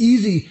it's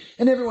easy.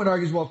 And everyone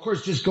argues, well, of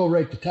course, just go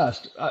write the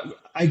test.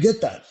 I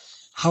get that.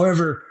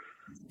 However,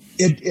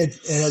 it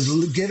has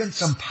given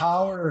some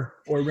power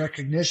or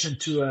recognition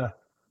to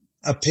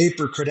a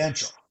paper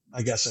credential.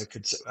 I guess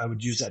I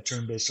would use that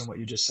term based on what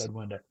you just said,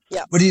 Wenda.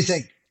 Yeah. What do you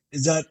think?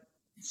 Is that,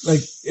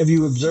 like, have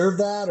you observed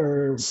that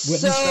or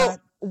witnessed that?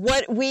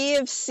 What we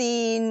have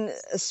seen,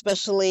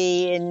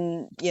 especially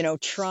in,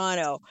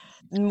 Toronto,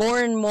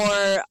 more and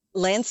more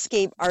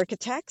landscape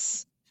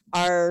architects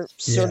are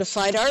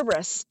certified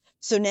arborists.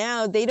 So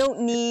now they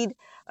don't need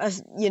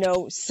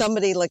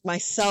somebody like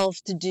myself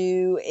to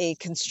do a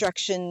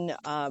construction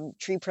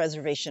tree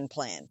preservation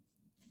plan.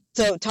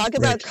 So talk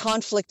about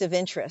conflict of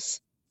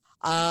interest.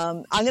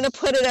 I'm going to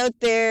put it out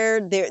there.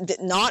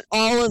 Not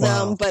all of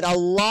them, but a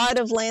lot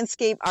of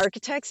landscape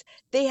architects,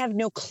 they have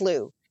no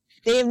clue.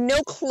 They have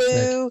no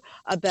clue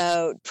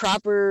about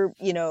proper,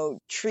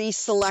 tree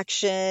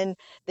selection.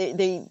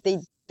 They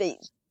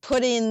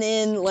put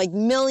in like $1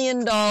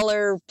 million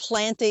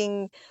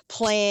planting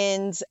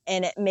plans,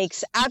 and it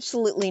makes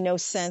absolutely no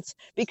sense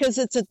because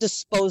it's a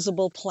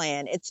disposable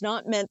plan. It's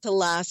not meant to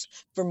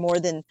last for more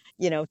than,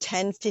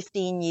 10,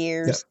 15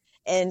 years. Yep.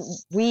 And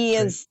we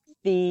as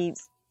the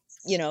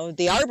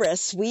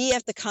arborists, we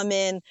have to come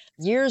in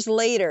years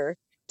later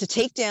to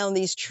take down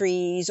these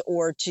trees,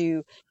 or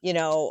to, who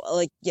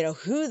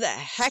the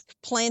heck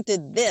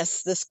planted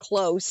this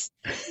close?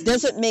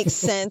 Doesn't make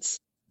sense.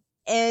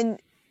 And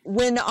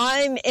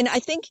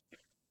I think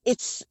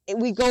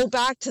we go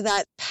back to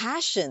that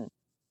passion,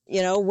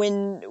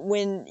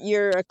 when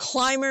you're a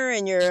climber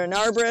and you're an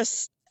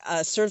arborist,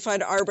 a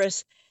certified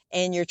arborist,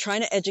 and you're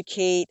trying to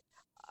educate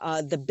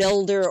the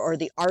builder or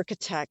the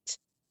architect,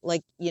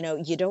 like, you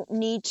don't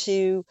need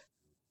to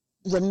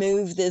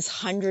remove this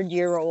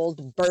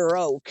 100-year-old bur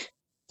oak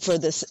for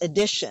this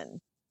addition.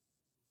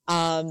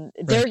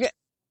 We're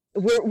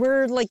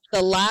like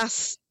the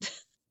last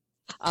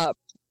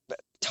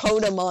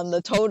totem on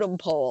the totem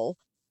pole.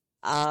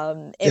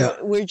 And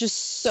we're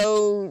just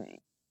so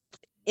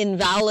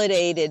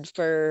invalidated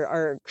for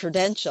our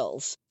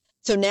credentials.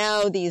 So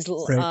now these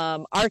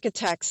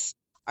architects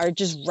are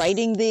just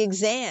writing the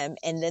exam,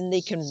 and then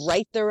they can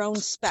write their own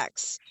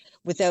specs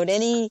without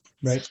any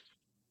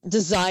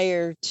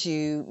desire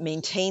to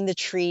maintain the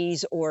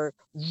trees or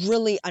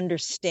really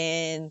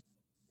understand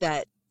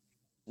that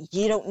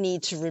you don't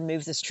need to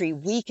remove this tree.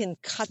 We can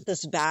cut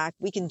this back.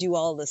 We can do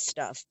all this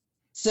stuff.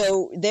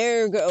 So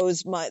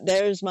there's my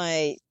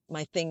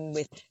thing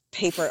with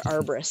paper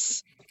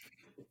arborists.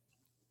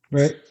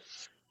 Right.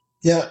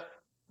 Yeah.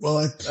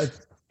 Well,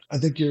 I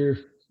think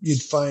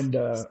you'd find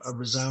a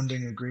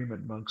resounding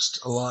agreement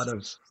amongst a lot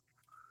of,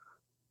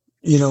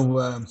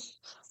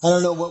 I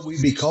don't know what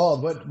we'd be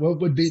called. What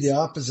would be the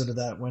opposite of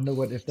that, Wenda?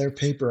 What if they're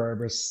paper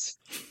arborists?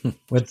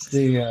 What's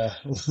the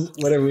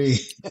what are we?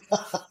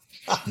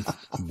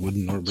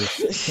 Wooden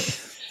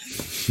arborists.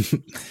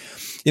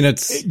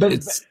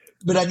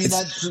 But I mean,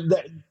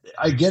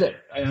 I get it.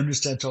 I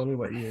understand totally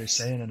what you're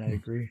saying, and I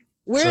agree.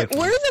 We're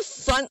the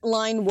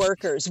frontline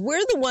workers.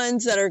 We're the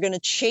ones that are going to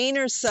chain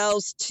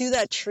ourselves to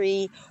that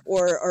tree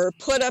or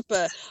put up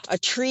a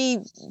tree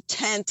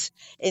tent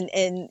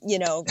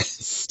and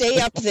stay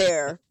up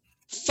there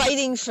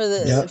fighting for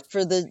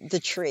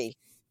the tree.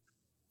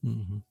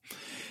 Mm-hmm.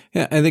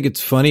 Yeah, I think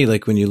it's funny,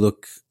 like when you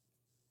look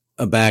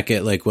back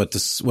at like what the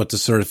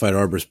certified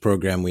arborist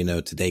program we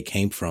know today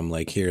came from.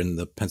 Like here in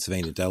the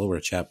Pennsylvania Delaware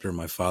chapter,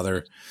 my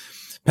father,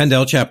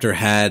 Pendel chapter,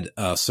 had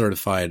a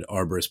certified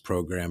arborist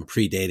program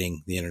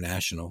predating the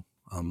international.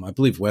 I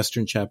believe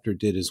Western chapter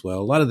did as well.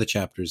 A lot of the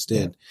chapters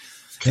did.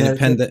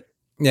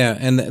 Yeah.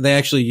 And they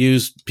actually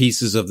used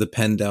pieces of the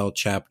Pendel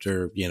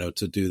chapter,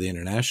 to do the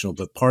international.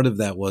 But part of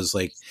that was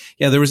like,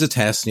 there was a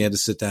test and you had to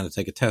sit down and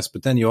take a test.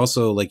 But then you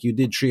also, like, you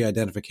did tree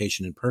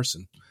identification in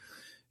person.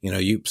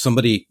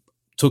 Somebody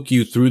took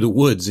you through the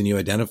woods and you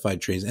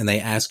identified trees and they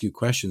ask you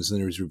questions and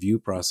there was a review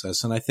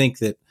process. And I think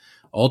that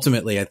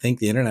ultimately,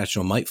 the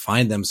international might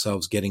find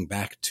themselves getting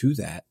back to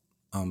that,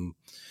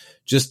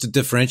 just to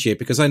differentiate,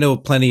 because I know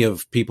plenty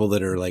of people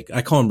that are like,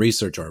 I call them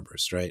research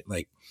arborists, right?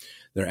 Like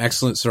they're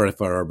excellent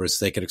certified arborists.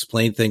 They can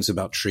explain things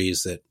about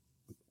trees that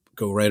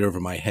go right over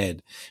my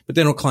head, but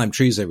they don't climb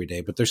trees every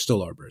day, but they're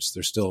still arborists.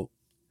 They're still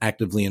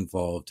actively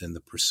involved in the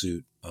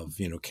pursuit of,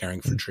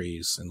 caring for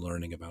trees and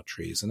learning about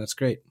trees. And that's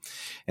great.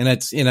 And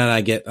that's,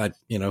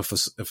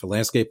 if a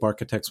landscape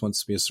architect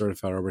wants to be a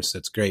certified arborist,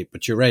 that's great.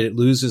 But you're right. It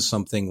loses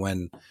something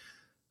when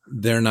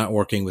they're not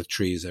working with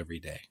trees every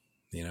day,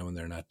 when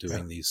they're not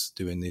doing these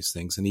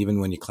things. And even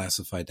when you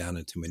classify down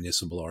into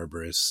municipal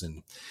arborists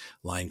and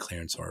line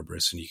clearance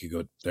arborists, and you could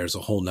go, there's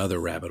a whole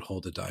nother rabbit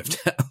hole to dive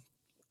down.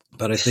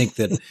 But I think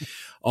that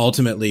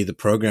ultimately the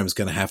program is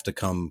going to have to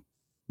come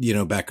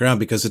back around,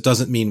 because it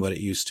doesn't mean what it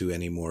used to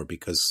anymore,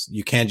 because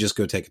you can't just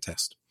go take a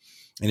test.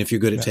 And if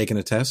you're good at taking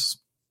a test,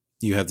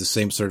 you have the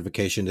same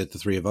certification that the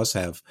three of us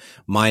have,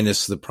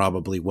 minus the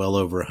probably well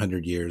over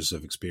 100 years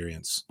of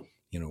experience,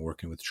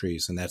 working with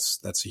trees. And that's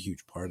a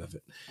huge part of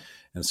it.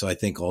 And so I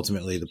think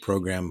ultimately the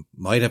program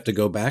might have to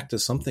go back to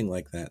something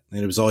like that.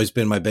 And it was always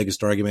been my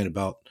biggest argument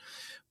about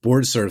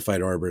board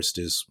certified arborist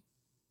is,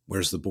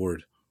 where's the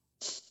board?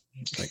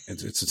 Like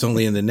it's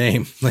only in the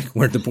name. Like,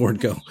 where'd the board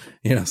go?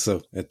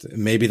 So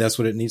maybe that's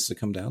what it needs to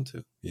come down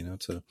to,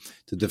 to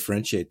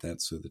differentiate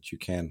that, so that you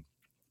can,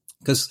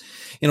 because,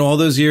 all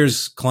those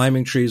years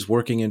climbing trees,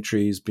 working in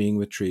trees, being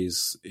with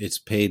trees, it's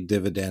paid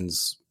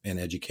dividends in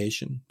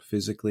education,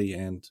 physically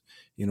and,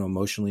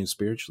 emotionally and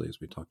spiritually, as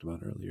we talked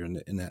about earlier.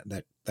 And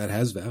that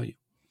has value.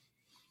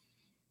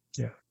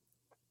 Yeah.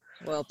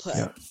 Well put.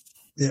 Yeah,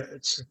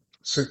 it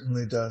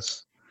certainly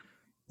does.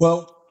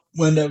 Well,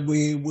 Wenda,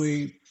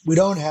 we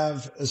don't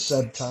have a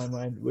set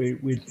timeline. We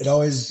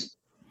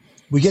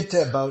get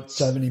to about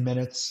 70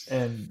 minutes,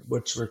 and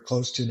which we're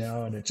close to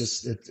now, and it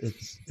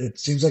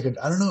seems like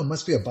I don't know, it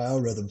must be a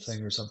biorhythm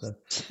thing or something.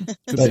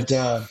 But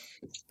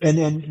and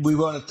then we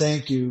want to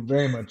thank you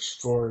very much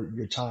for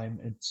your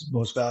time. It's the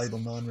most valuable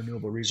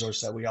non-renewable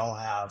resource that we all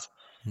have.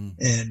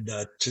 And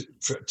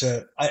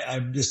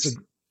I'm just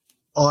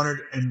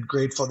honored and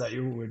grateful that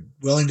you were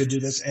willing to do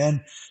this,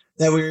 and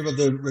that we were able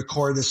to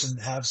record this and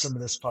have some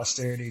of this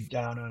posterity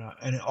down on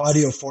an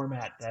audio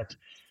format that,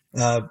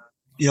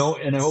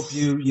 and I hope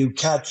you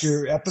catch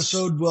your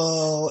episode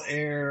will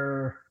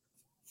air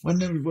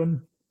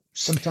when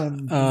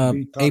sometime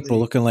April,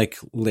 looking like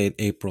late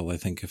April, I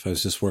think, if I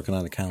was just working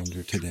on a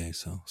calendar today.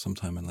 So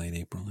sometime in late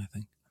April, I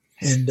think.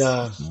 And,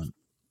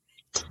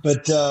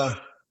 but,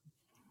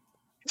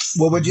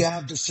 what would you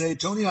have to say?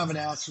 Tony, I'm going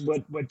to ask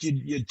what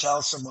you'd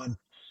tell someone,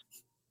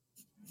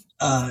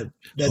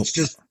 that's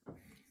just,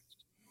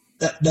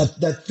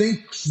 that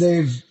thinks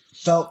they've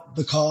felt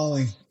the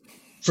calling.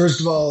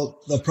 First of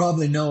all, they'll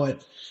probably know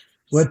it.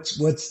 What's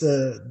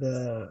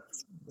the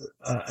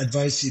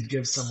advice you'd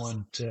give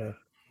someone to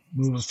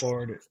moving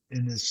forward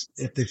in this,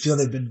 if they feel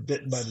they've been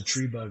bitten by the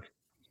tree bug?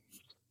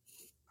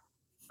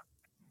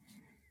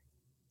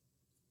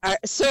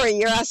 Sorry,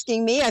 you're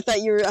asking me? I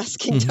thought you were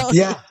asking Tony.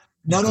 Yeah.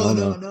 No.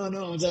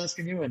 I was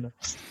asking you, Wenda.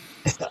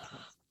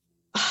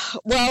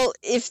 Well,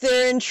 if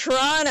they're in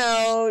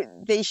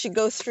Toronto, they should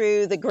go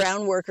through the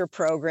ground worker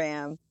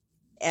program.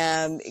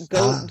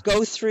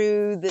 Go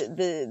through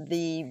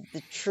the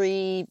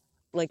tree,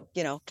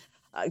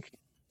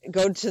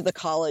 go to the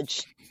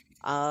college.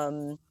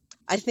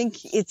 I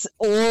think it's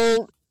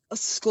old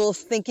school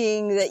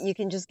thinking that you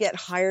can just get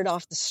hired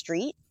off the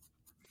street.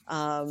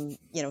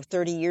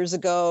 30 years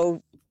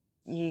ago,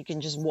 you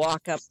can just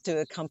walk up to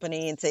a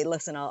company and say,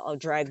 listen, I'll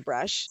drag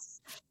brush.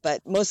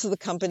 But most of the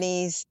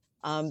companies,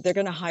 they're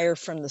going to hire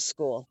from the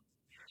school.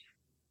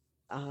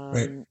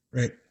 Right.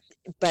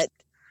 But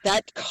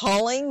that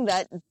calling,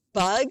 that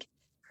bug,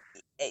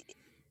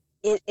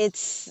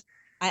 there's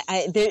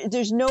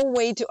no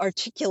way to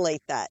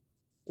articulate that.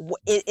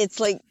 It's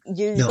like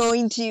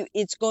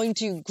it's going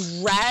to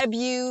grab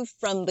you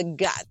from the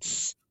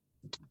guts.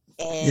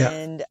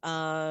 And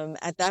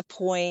at that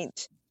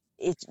point,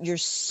 you're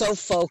so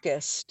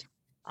focused,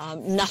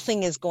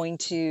 nothing is going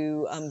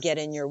to get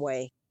in your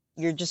way.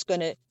 You're just going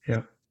to,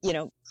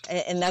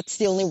 and that's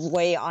the only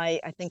way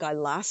I think I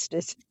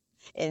lasted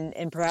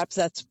And perhaps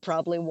that's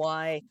probably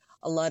why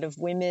a lot of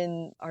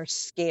women are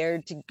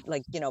scared to,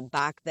 like,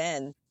 back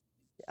then,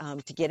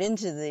 to get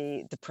into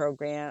the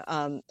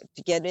program,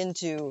 to get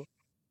into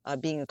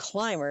being a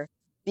climber,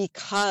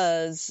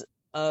 because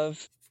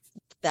of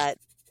that.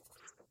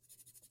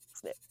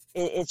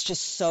 It's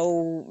just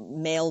so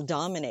male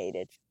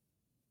dominated.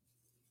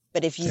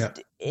 But if you,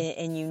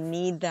 and you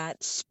need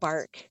that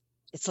spark,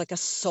 it's like a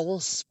soul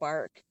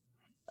spark,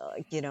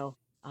 the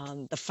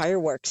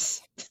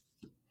fireworks.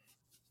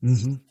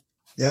 Mm-hmm.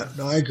 Yeah,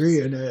 no, I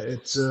agree. And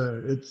and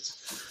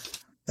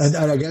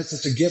I guess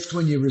it's a gift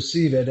when you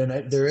receive it. And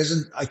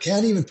I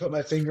can't even put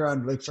my finger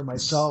on, like, for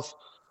myself.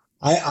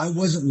 I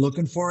wasn't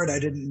looking for it. I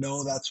didn't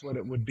know that's what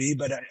it would be,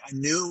 but I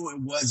knew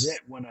it was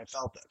it when I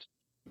felt it.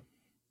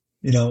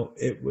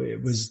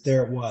 It was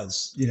there. It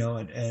was,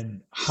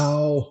 and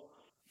how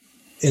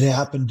it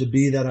happened to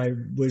be that I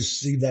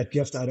received that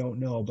gift, I don't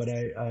know, but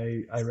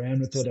I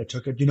ran with it. I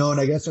took it, and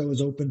I guess I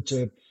was open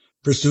to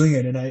pursuing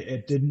it. And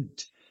it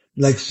didn't,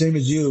 like, same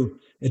as you,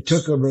 it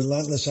took a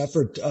relentless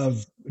effort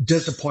of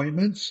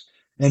disappointments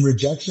and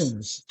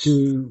rejections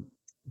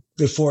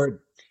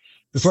before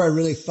I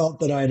really felt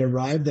that I'd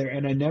arrived there.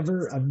 And I've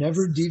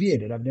never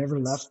deviated. I've never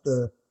left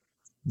the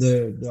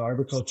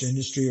arboriculture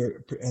industry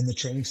and the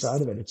training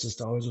side of it. It's just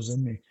always was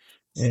in me.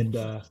 And,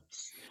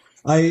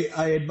 I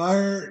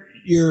admire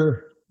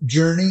your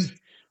journey.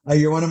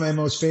 You're one of my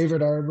most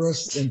favorite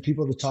arborists and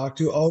people to talk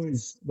to.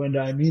 Always,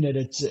 Wenda, I mean it.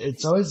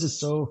 It's always just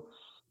so,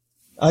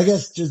 I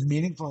guess, just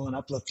meaningful and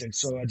uplifting.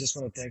 So I just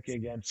want to thank you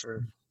again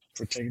for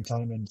taking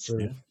time and for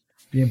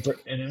being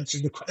and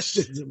answering the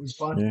questions. It was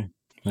fun. Yeah,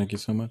 thank you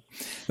so much.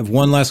 I have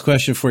one last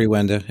question for you,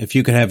 Wenda. If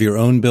you could have your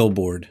own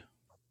billboard,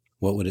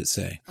 what would it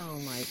say? Oh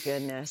my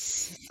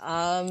goodness.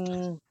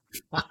 I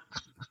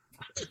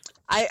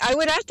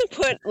would have to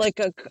put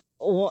like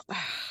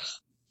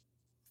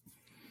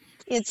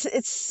it's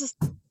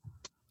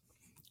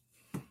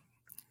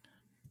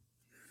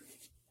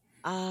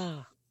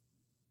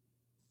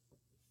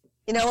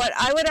you know what?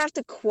 I would have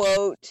to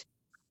quote,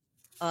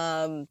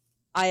 I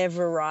have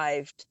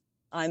arrived.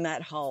 I'm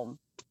at home,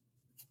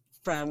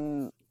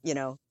 from,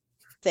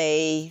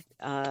 Faye,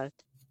 the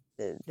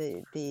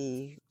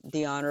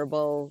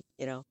honorable,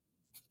 Thich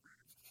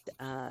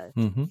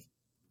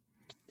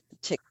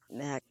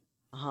Nhat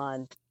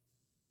Hanh.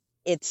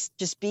 It's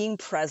just being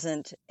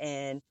present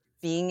and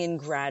being in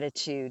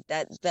gratitude.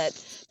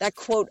 That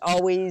quote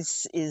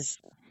always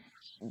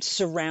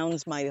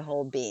surrounds my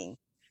whole being.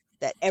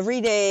 That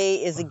every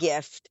day is a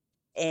gift,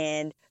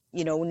 and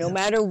no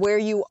matter where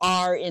you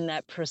are in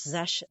that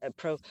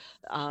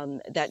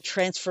that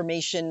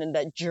transformation and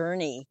that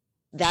journey,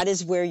 that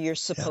is where you're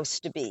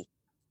supposed to be.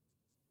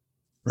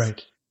 Right.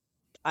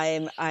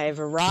 I have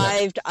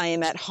arrived. I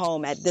am at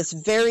home at this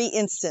very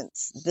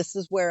instance. This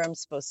is where I'm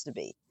supposed to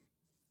be.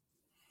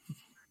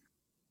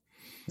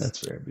 That's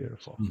very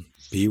beautiful.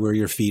 Be where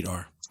your feet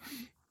are.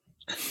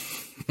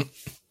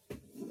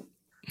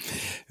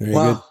 Very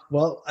wow. Good.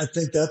 Well, I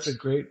think that's a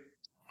great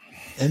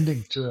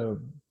ending to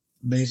an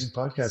amazing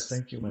podcast.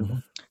 Thank you,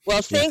 Wenda.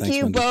 Well, thanks,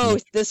 you Wenda,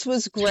 both. This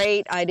was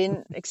great. I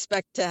didn't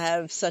expect to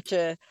have such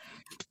a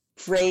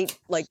great,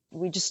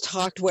 we just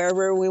talked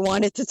wherever we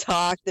wanted to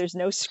talk. There's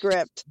no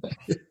script.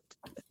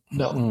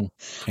 No.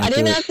 I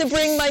didn't have to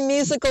bring my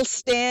musical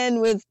stand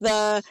with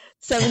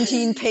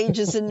 17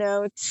 pages of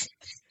notes.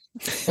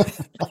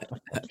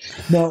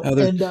 No,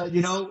 and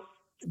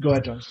go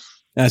ahead, John.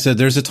 I said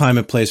there's a time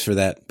and place for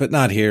that, but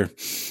not here.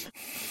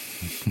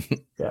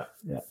 Yeah.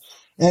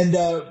 And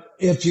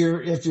if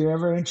you're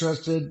ever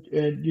interested,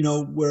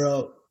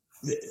 we're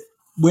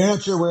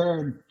not sure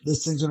where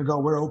this thing's going to go.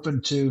 We're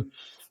open to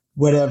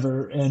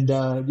whatever, and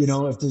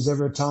if there's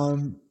ever a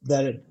time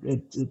that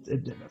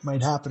it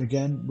might happen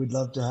again, we'd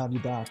love to have you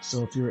back.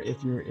 So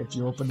if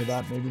you're open to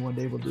that, maybe one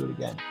day we'll do it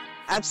again.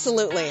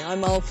 Absolutely,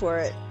 I'm all for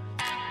it.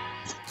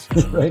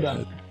 Right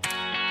on.